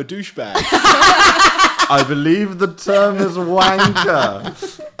 I'm a douchebag. I believe the term is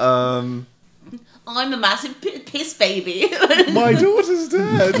wanker. I'm a massive piss baby. My daughter's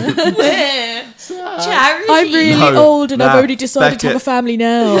dead. Charity. I'm really No, old and I've nah, already decided to have a Beckett. family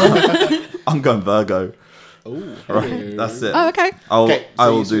now. I'm going Virgo. Ooh, Right, that's it. Oh, okay. Okay, I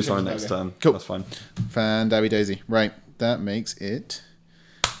so will you do switch something over next to turn. Cool. That's fine. Fandabby Daisy. Right, that makes it.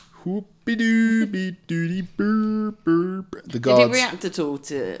 The Did he gods. react at all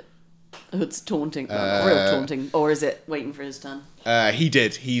to Hood's taunting? Not real taunting. Or is it waiting for his turn? He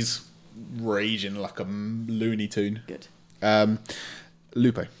did. He's raging like a Looney Tune. Good.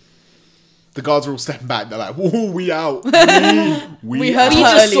 Lupo. The guards are all stepping back. They're like, "Whoa, we out. We heard out." We her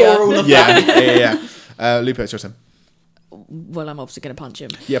just earlier. saw all of Yeah, yeah. Lupo, it's your turn. Well, I'm obviously going to punch him.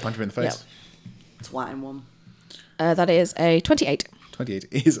 Yeah, punch him in the face. Twat in one. That is a 28. 28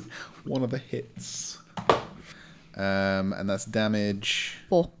 is one of the hits. And that's damage.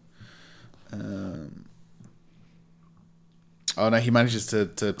 4. Oh no, he manages to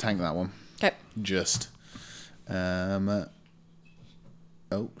tank that one. Okay. Just.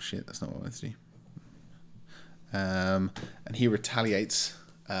 Oh shit, that's not what I wanted to do. And he retaliates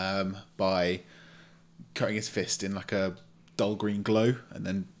by cutting his fist in like a dull green glow and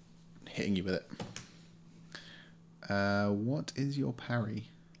then hitting you with it. What is your parry?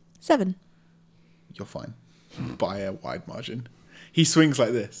 7. You're fine. By a wide margin. He swings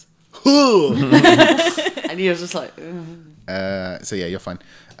like this. And he was just like, ugh. So yeah, you're fine.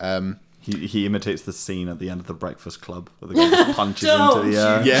 He imitates the scene at the end of the Breakfast Club where the guy just punches into the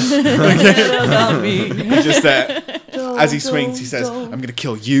air. Yeah. About me. He just as he swings, he says, "I'm going to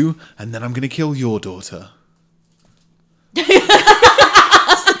kill you, and then I'm going to kill your daughter."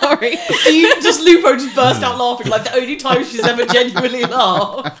 Sorry. You just Lupo just burst out laughing like the only time she's ever genuinely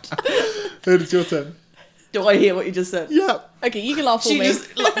laughed. It's your turn. Do I hear what you just said? Yeah. Okay, you can laugh for She me.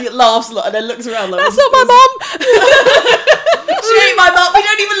 just laughs a lot and then looks around like, That's not my mum. She ain't my mum. We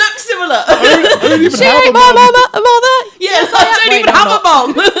don't even look similar. I don't even She have a ain't my mum. mother. Yes, I don't Wait, even no, have I'm a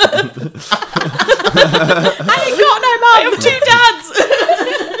mum. I ain't got no mum. I have 2 dads.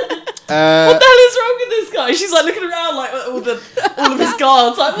 What the hell is wrong with this guy? She's like looking around like all of his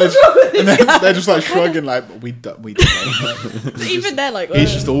guards. Like, what's wrong with And this then guy? they're just like shrugging, like we don't know. Even they're like,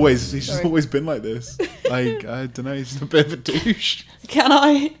 He's just always been like this. Like I don't know, he's just a bit of a douche. Can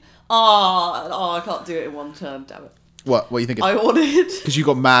I? Oh, I can't do it in one turn. Damn it. What are you thinking? I wanted. Because you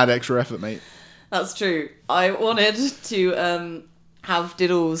got mad extra effort, mate. That's true. I wanted to have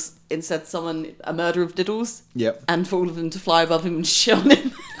Diddles instead summon a murder of Diddles. Yep. And for all of them to fly above him and shit on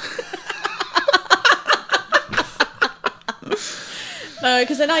him. no,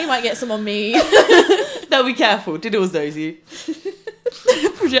 because then now you might get some on me. No, be careful. Diddles knows you.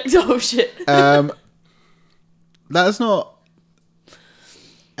 Projectile shit. That's not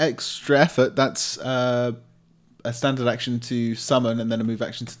extra effort. That's a standard action to summon and then a move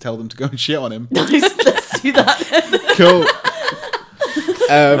action to tell them to go and shit on him. Nice. Let's do that. Cool.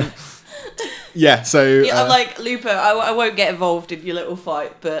 Yeah, so Yeah, I'm like, Lupo, I won't get involved in your little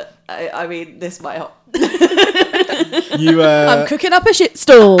fight, but I mean, this might help. you I'm cooking up a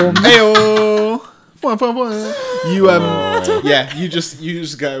shitstorm. Ayo! Fun. You yeah, you just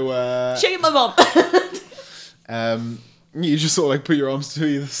go Shake my mum. you just sort of like put your arms to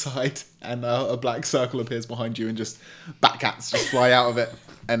either side and a black circle appears behind you and just batcats just fly out of it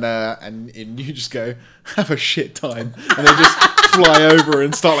and you just go have a shit time and they just fly over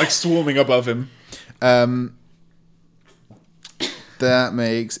and start like swarming above him. That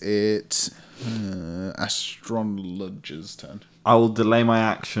makes it Astrologer's turn. I will delay my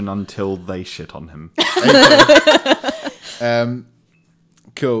action until they shit on him.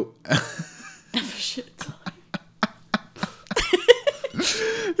 Cool. Shit.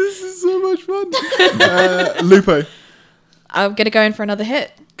 This is so much fun. Lupo. I'm going to go in for another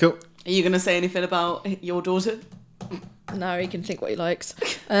hit. Cool. Are you going to say anything about your daughter? No, he can think what he likes.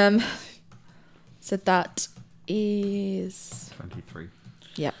 So that is... 23.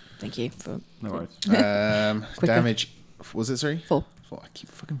 Yeah, thank you. For No worries. Damage. Was it, sorry? 4. I keep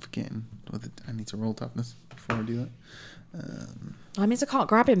fucking forgetting. I need to roll toughness before I do That means I can't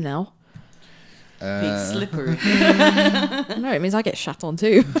grab him now. He's slippery. No, it means I get shat on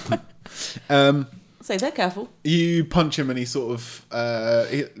too. Say they're careful. You punch him and he sort of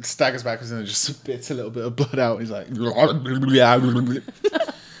he staggers backwards and just spits a little bit of blood out. He's like,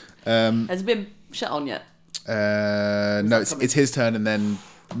 Has he been shut on yet? no, it's his turn, and then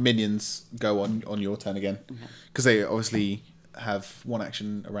minions go on your turn again, because they obviously have one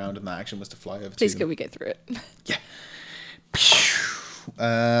action around, and that action was to fly over. Please to can them. we get through it? Yeah.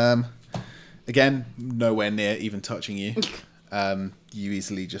 Again, nowhere near even touching you. You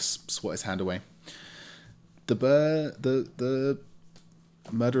easily just swat his hand away. The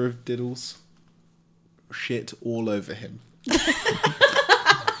murder of Diddles shit all over him.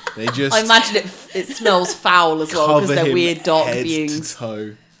 They just I imagine it smells foul as well because cover they're him weird dark head beings. to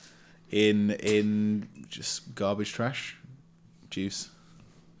toe in just garbage trash juice.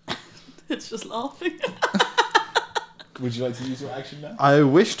 It's just laughing. Would you like to use your action now? I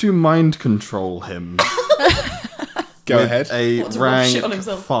wish to mind control him. Go with ahead. A What, to rub shit on rank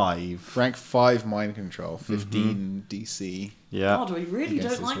himself? 5. Rank 5 mind control, 15 DC. Yeah. God, we really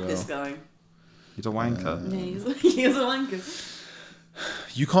Against don't like as this well. guy. He's a wanker. Yeah, he's a wanker.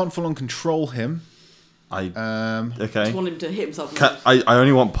 You can't full on control him. I Just okay. want him to hit himself. in the I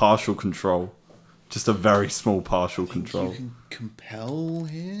only want partial control. Just a very small partial control. You can compel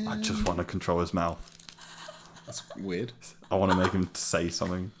him. I just want to control his mouth. That's weird. I want to make him say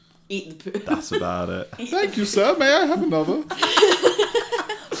something. Eat the poo. That's about it. Thank you, sir. May I have another?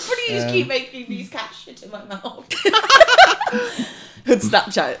 Please keep making these cat shit in my mouth. Could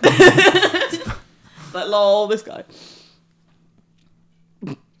Snapchat it. Like, lol, this guy.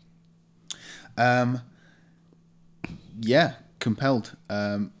 Yeah, compelled.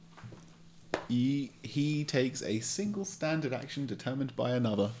 He takes a single standard action determined by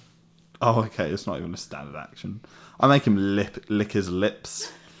another. Oh, okay. It's not even a standard action. I make him lick his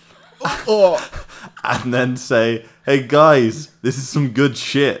lips Oh, and then say, "Hey guys, this is some good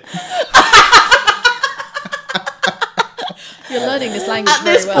shit." You're learning this language At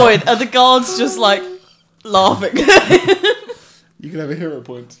this very well. point, are the guards just like laughing? you can have a hero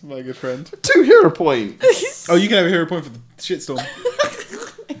point, my good friend. 2 hero points. Oh, you can have a hero point for the shitstorm.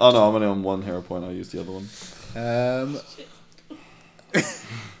 Oh no, I'm only on 1 hero point. I'll use the other one.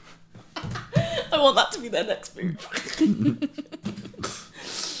 I want that to be their next move.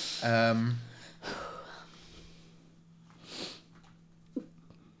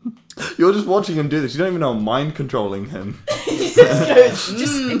 You're just watching him do this. You don't even know I'm mind controlling him.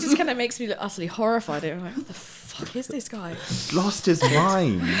 It just kind of makes me look utterly horrified. I'm like, what the fuck is this guy? He's lost his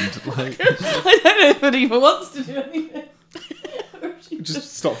mind. Like, I don't know if it even wants to do anything.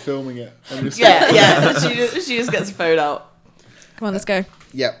 Just stop filming it. And just Yeah. She just gets a phone out. Come on, let's go.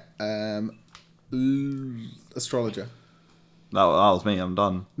 Yep. Astrologer. that was me. I'm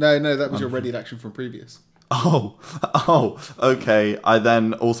done. No, that was your readied action from previous. Oh, okay. I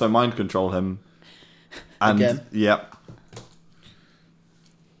then also mind control him. And Again? Yep.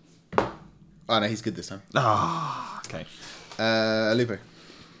 Oh no, he's good this time. Okay. Lupo.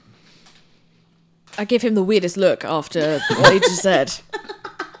 I give him the weirdest look after what he just said.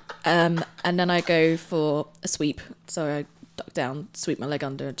 And then I go for a sweep. So I duck down, sweep my leg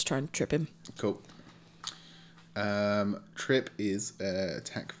under to try and trip him. Cool. Trip is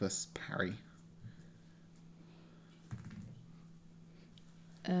attack versus parry.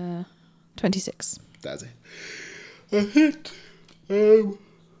 26. That's it. A hit.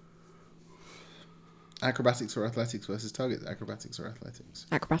 Acrobatics or athletics versus target. Acrobatics or athletics.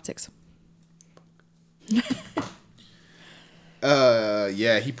 Acrobatics.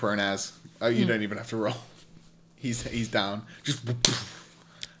 Yeah, he prone as. Oh, you don't even have to roll. He's down. Just.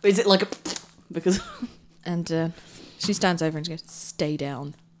 Is it like a... Because... And she stands over and she goes, stay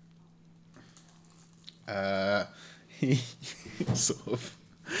down. He sort of.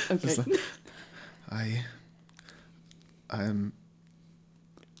 Okay. just like, I'm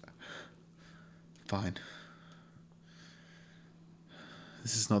fine.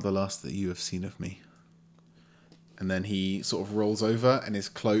 This is not the last that you have seen of me. And then he sort of rolls over and his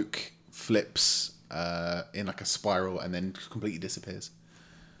cloak flips in like a spiral and then completely disappears.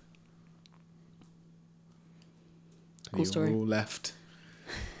 Cool You're story. all left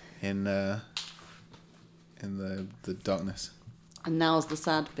in the darkness. And now's the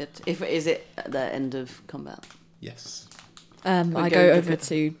sad bit. Is it at the end of combat? Yes. I go go look over at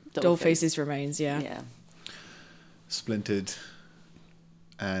to Dollface's remains, yeah. Yeah. Splintered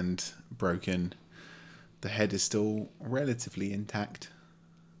and broken. The head is still relatively intact,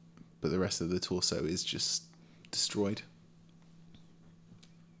 but the rest of the torso is just destroyed.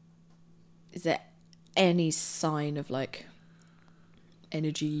 Is there any sign of like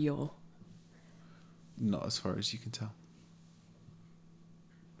energy or? Not as far as you can tell.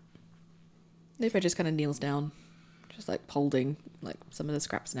 Lupa just kind of kneels down, just like holding like some of the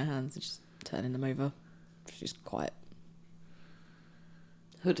scraps in her hands and just turning them over. She's quiet.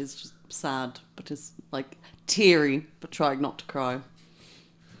 Hood is just sad, but is like teary, but trying not to cry.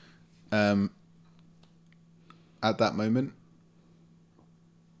 At that moment,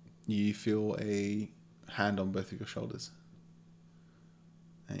 you feel a hand on both of your shoulders.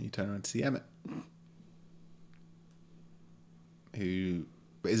 And you turn around to see Emmett, who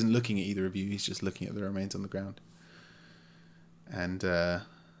isn't looking at either of you, he's just looking at the remains on the ground. And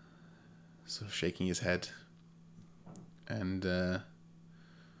sort of shaking his head. And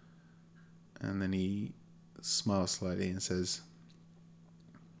then he smiles slightly and says,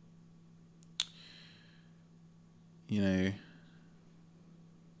 you know,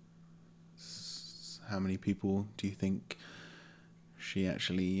 how many people do you think she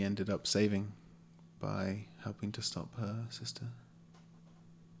actually ended up saving by helping to stop her sister?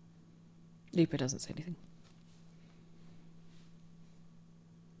 Lupa doesn't say anything.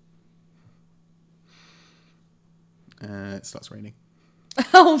 It starts raining.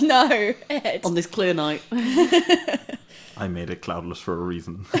 Oh no, Ed. On this clear night. I made it cloudless for a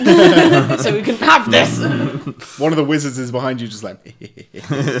reason. So we can have this. One of the wizards is behind you, just like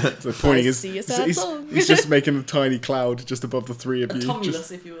so pointing his. see a sad He's, song. he's just making a tiny cloud just above the three of you. Tumulus,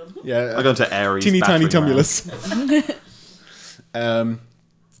 Just, if you will. yeah, I go into Aries. teeny tiny battering ram. tumulus.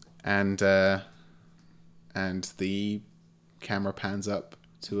 And the camera pans up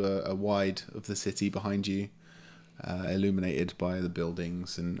to a wide of the city behind you, illuminated by the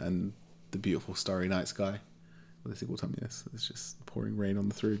buildings and the beautiful starry night sky with a single tumulus. It's just pouring rain on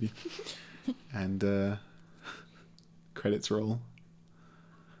the three of you. And credits roll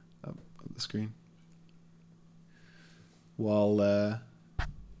up the screen. While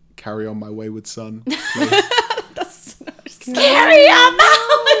Carry On My Wayward Son plays. Carry on now!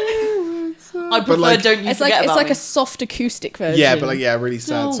 I prefer like- Don't You It's Forget like About like Me. a soft acoustic version. Yeah, but like really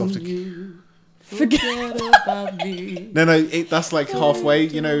sad, Don't soft. you Forget. about me. No, that's like halfway.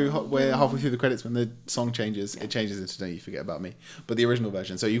 You know, where halfway through the credits when the song changes, it changes into "Don't You Forget About Me." But the original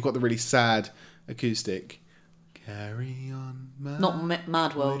version. So you've got the really sad acoustic. Carry on, my Not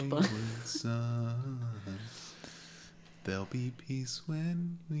Mad World, but wayward son. There'll be peace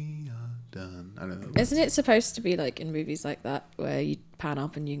when we are done. I don't know. Isn't it supposed to be like in movies like that where you pan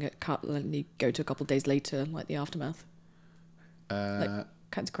up and you get cut and you go to a couple of days later, like the aftermath? Like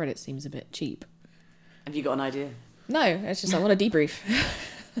cut to credits seems a bit cheap. have you got an idea? No, it's just I want a debrief.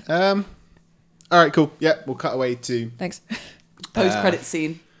 All right, cool. Yeah, we'll cut away to. Thanks. Post-credit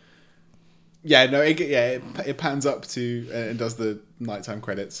scene. Yeah, no, it pans up to and does the nighttime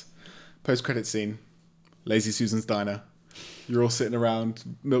credits. Post-credit scene. Lazy Susan's Diner. You're all sitting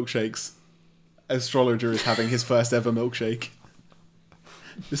around, milkshakes. Astrologer is having his first ever milkshake.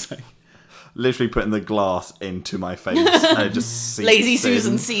 Just like, Literally putting the glass into my face. And it just seeps Lazy in.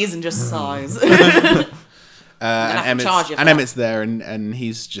 Susan sees and just sighs. and have to charge you for that. Emmett's there, and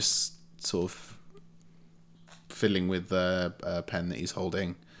he's just sort of fiddling with the pen that he's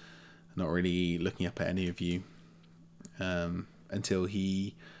holding, not really looking up at any of you, until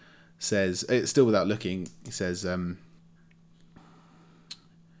he says, still without looking, he says,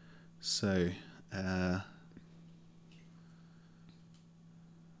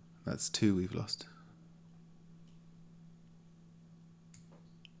 that's 2 we've lost.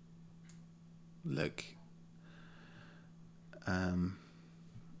 Look. And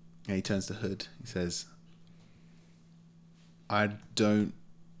he turns to Hood. He says, I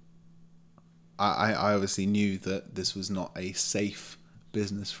obviously knew that this was not a safe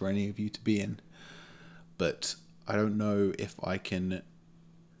business for any of you to be in. But I don't know if I can,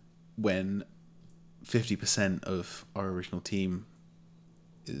 when 50% of our original team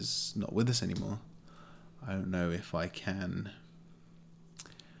is not with us anymore, I don't know if I can,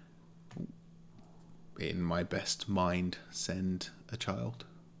 in my best mind, send a child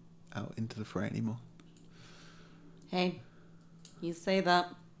out into the fray anymore. Hey, you say that,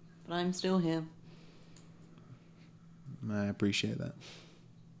 but I'm still here. I appreciate that.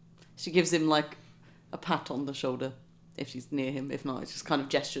 She gives him like a pat on the shoulder if she's near him. If not, it's just kind of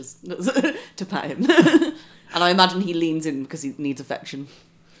gestures to pat him. And I imagine he leans in because he needs affection.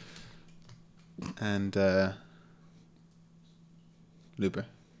 And Luber,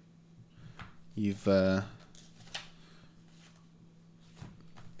 you've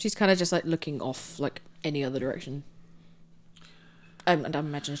She's kind of just like looking off like any other direction. And I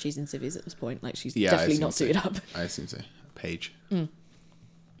imagine she's in civvies at this point. Like she's I definitely assume not so. suited up. I assume so. Page.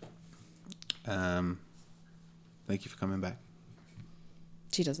 Thank you for coming back.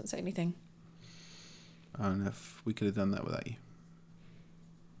 She doesn't say anything. I don't know if we could have done that without you.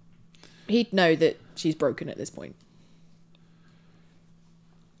 He'd know that she's broken at this point.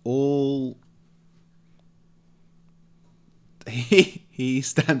 He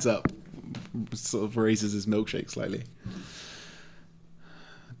stands up, sort of raises his milkshake slightly.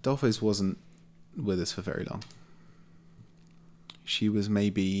 Dolphos wasn't with us for very long. She was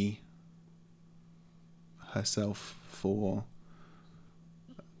maybe herself for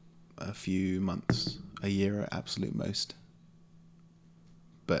a few months, a year at absolute most.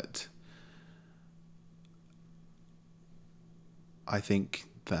 But I think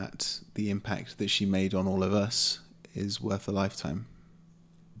that the impact that she made on all of us is worth a lifetime.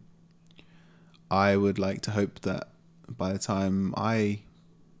 I would like to hope that by the time I've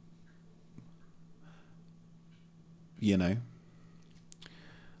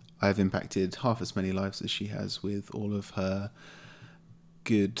impacted half as many lives as she has with all of her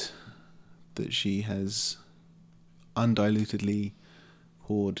good that she has undilutedly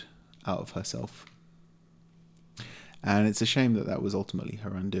poured out of herself. And it's a shame that that was ultimately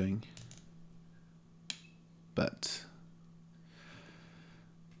her undoing. But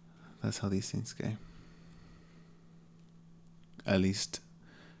that's how these things go. At least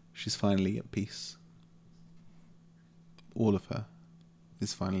she's finally at peace. All of her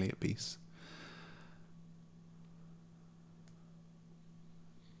is finally at peace.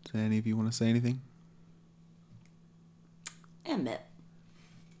 Do any of you want to say anything? Emmett,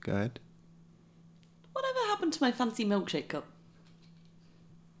 Go ahead. whatever happened to my fancy milkshake cup?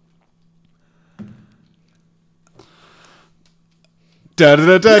 Da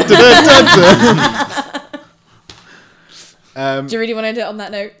da da da da da. Do you really want to end it on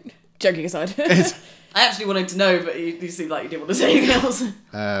that note? Joking aside. I actually wanted to know, but you seem like you didn't want to say anything else.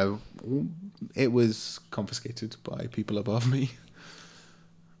 It was confiscated by people above me.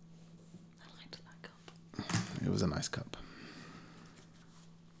 I liked that cup. It was a nice cup.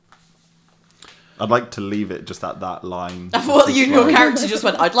 I'd like to leave it just at that line. I thought your character just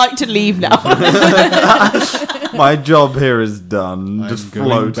went, I'd like to leave now. My job here is done. Just going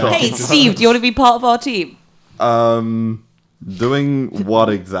float back. off. Hey, Steve, do you want to be part of our team? Doing what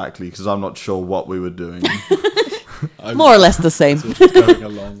exactly? Because I'm not sure what we were doing I'm More or less the same. sort of going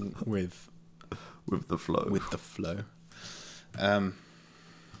along with with the flow. the flow.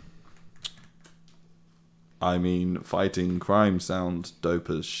 I mean, fighting crime sounds dope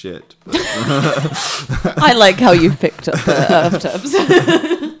as shit. But I like how you've picked up the Earth terms.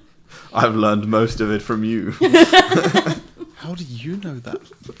 I've learned most of it from you. How do you know that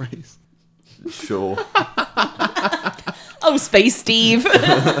phrase? Sure. Oh, Space Steve.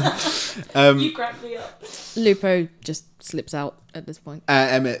 Um, You cracked me up. Lupo just slips out at this point.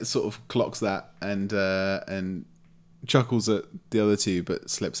 Emmett sort of clocks that and chuckles at the other two,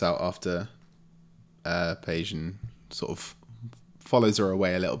 but slips out after Paige and sort of follows her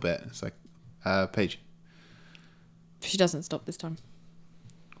away a little bit. It's like, Paige, She doesn't stop this time.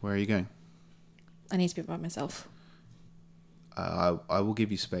 where are you going? I need to be by myself. I will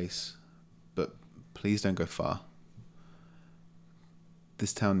give you space, but please don't go far.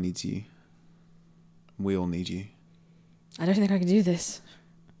 This town needs you. We all need you. I don't think I can do this.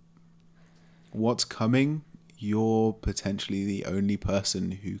 What's coming, you're potentially the only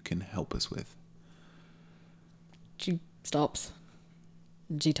person who can help us with. She stops.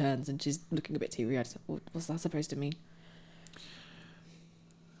 And she turns and she's looking a bit teary-eyed. What's that supposed to mean?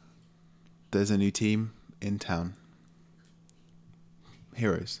 There's a new team in town.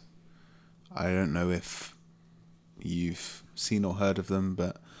 Heroes. I don't know if you've seen or heard of them,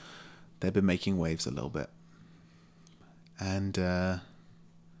 but they've been making waves a little bit. And I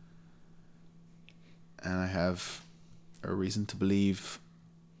have a reason to believe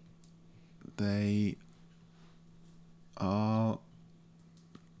they are...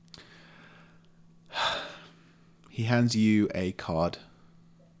 He hands you a card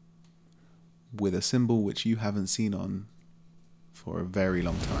with a symbol which you haven't seen on for a very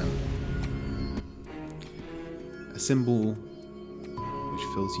long time. A symbol which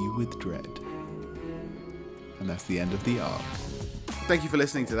fills you with dread. And that's the end of the arc. Thank you for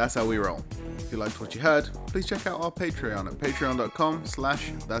listening to That's How We Roll. If you liked what you heard, please check out our Patreon at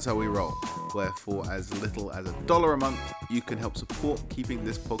patreon.com/That's How We Roll, where for as little as $1 a month, you can help support keeping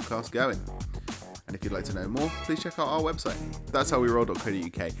this podcast going. And if you'd like to know more, please check out our website,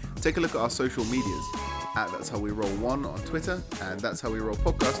 that'showweroll.co.uk. Take a look at our social medias, at That's How We Roll 1 on Twitter, and That's How We Roll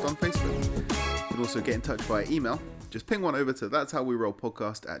Podcast on Facebook. You can also get in touch via email. Just ping one over to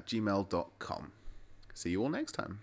that'showwerollpodcast@gmail.com. See you all next time.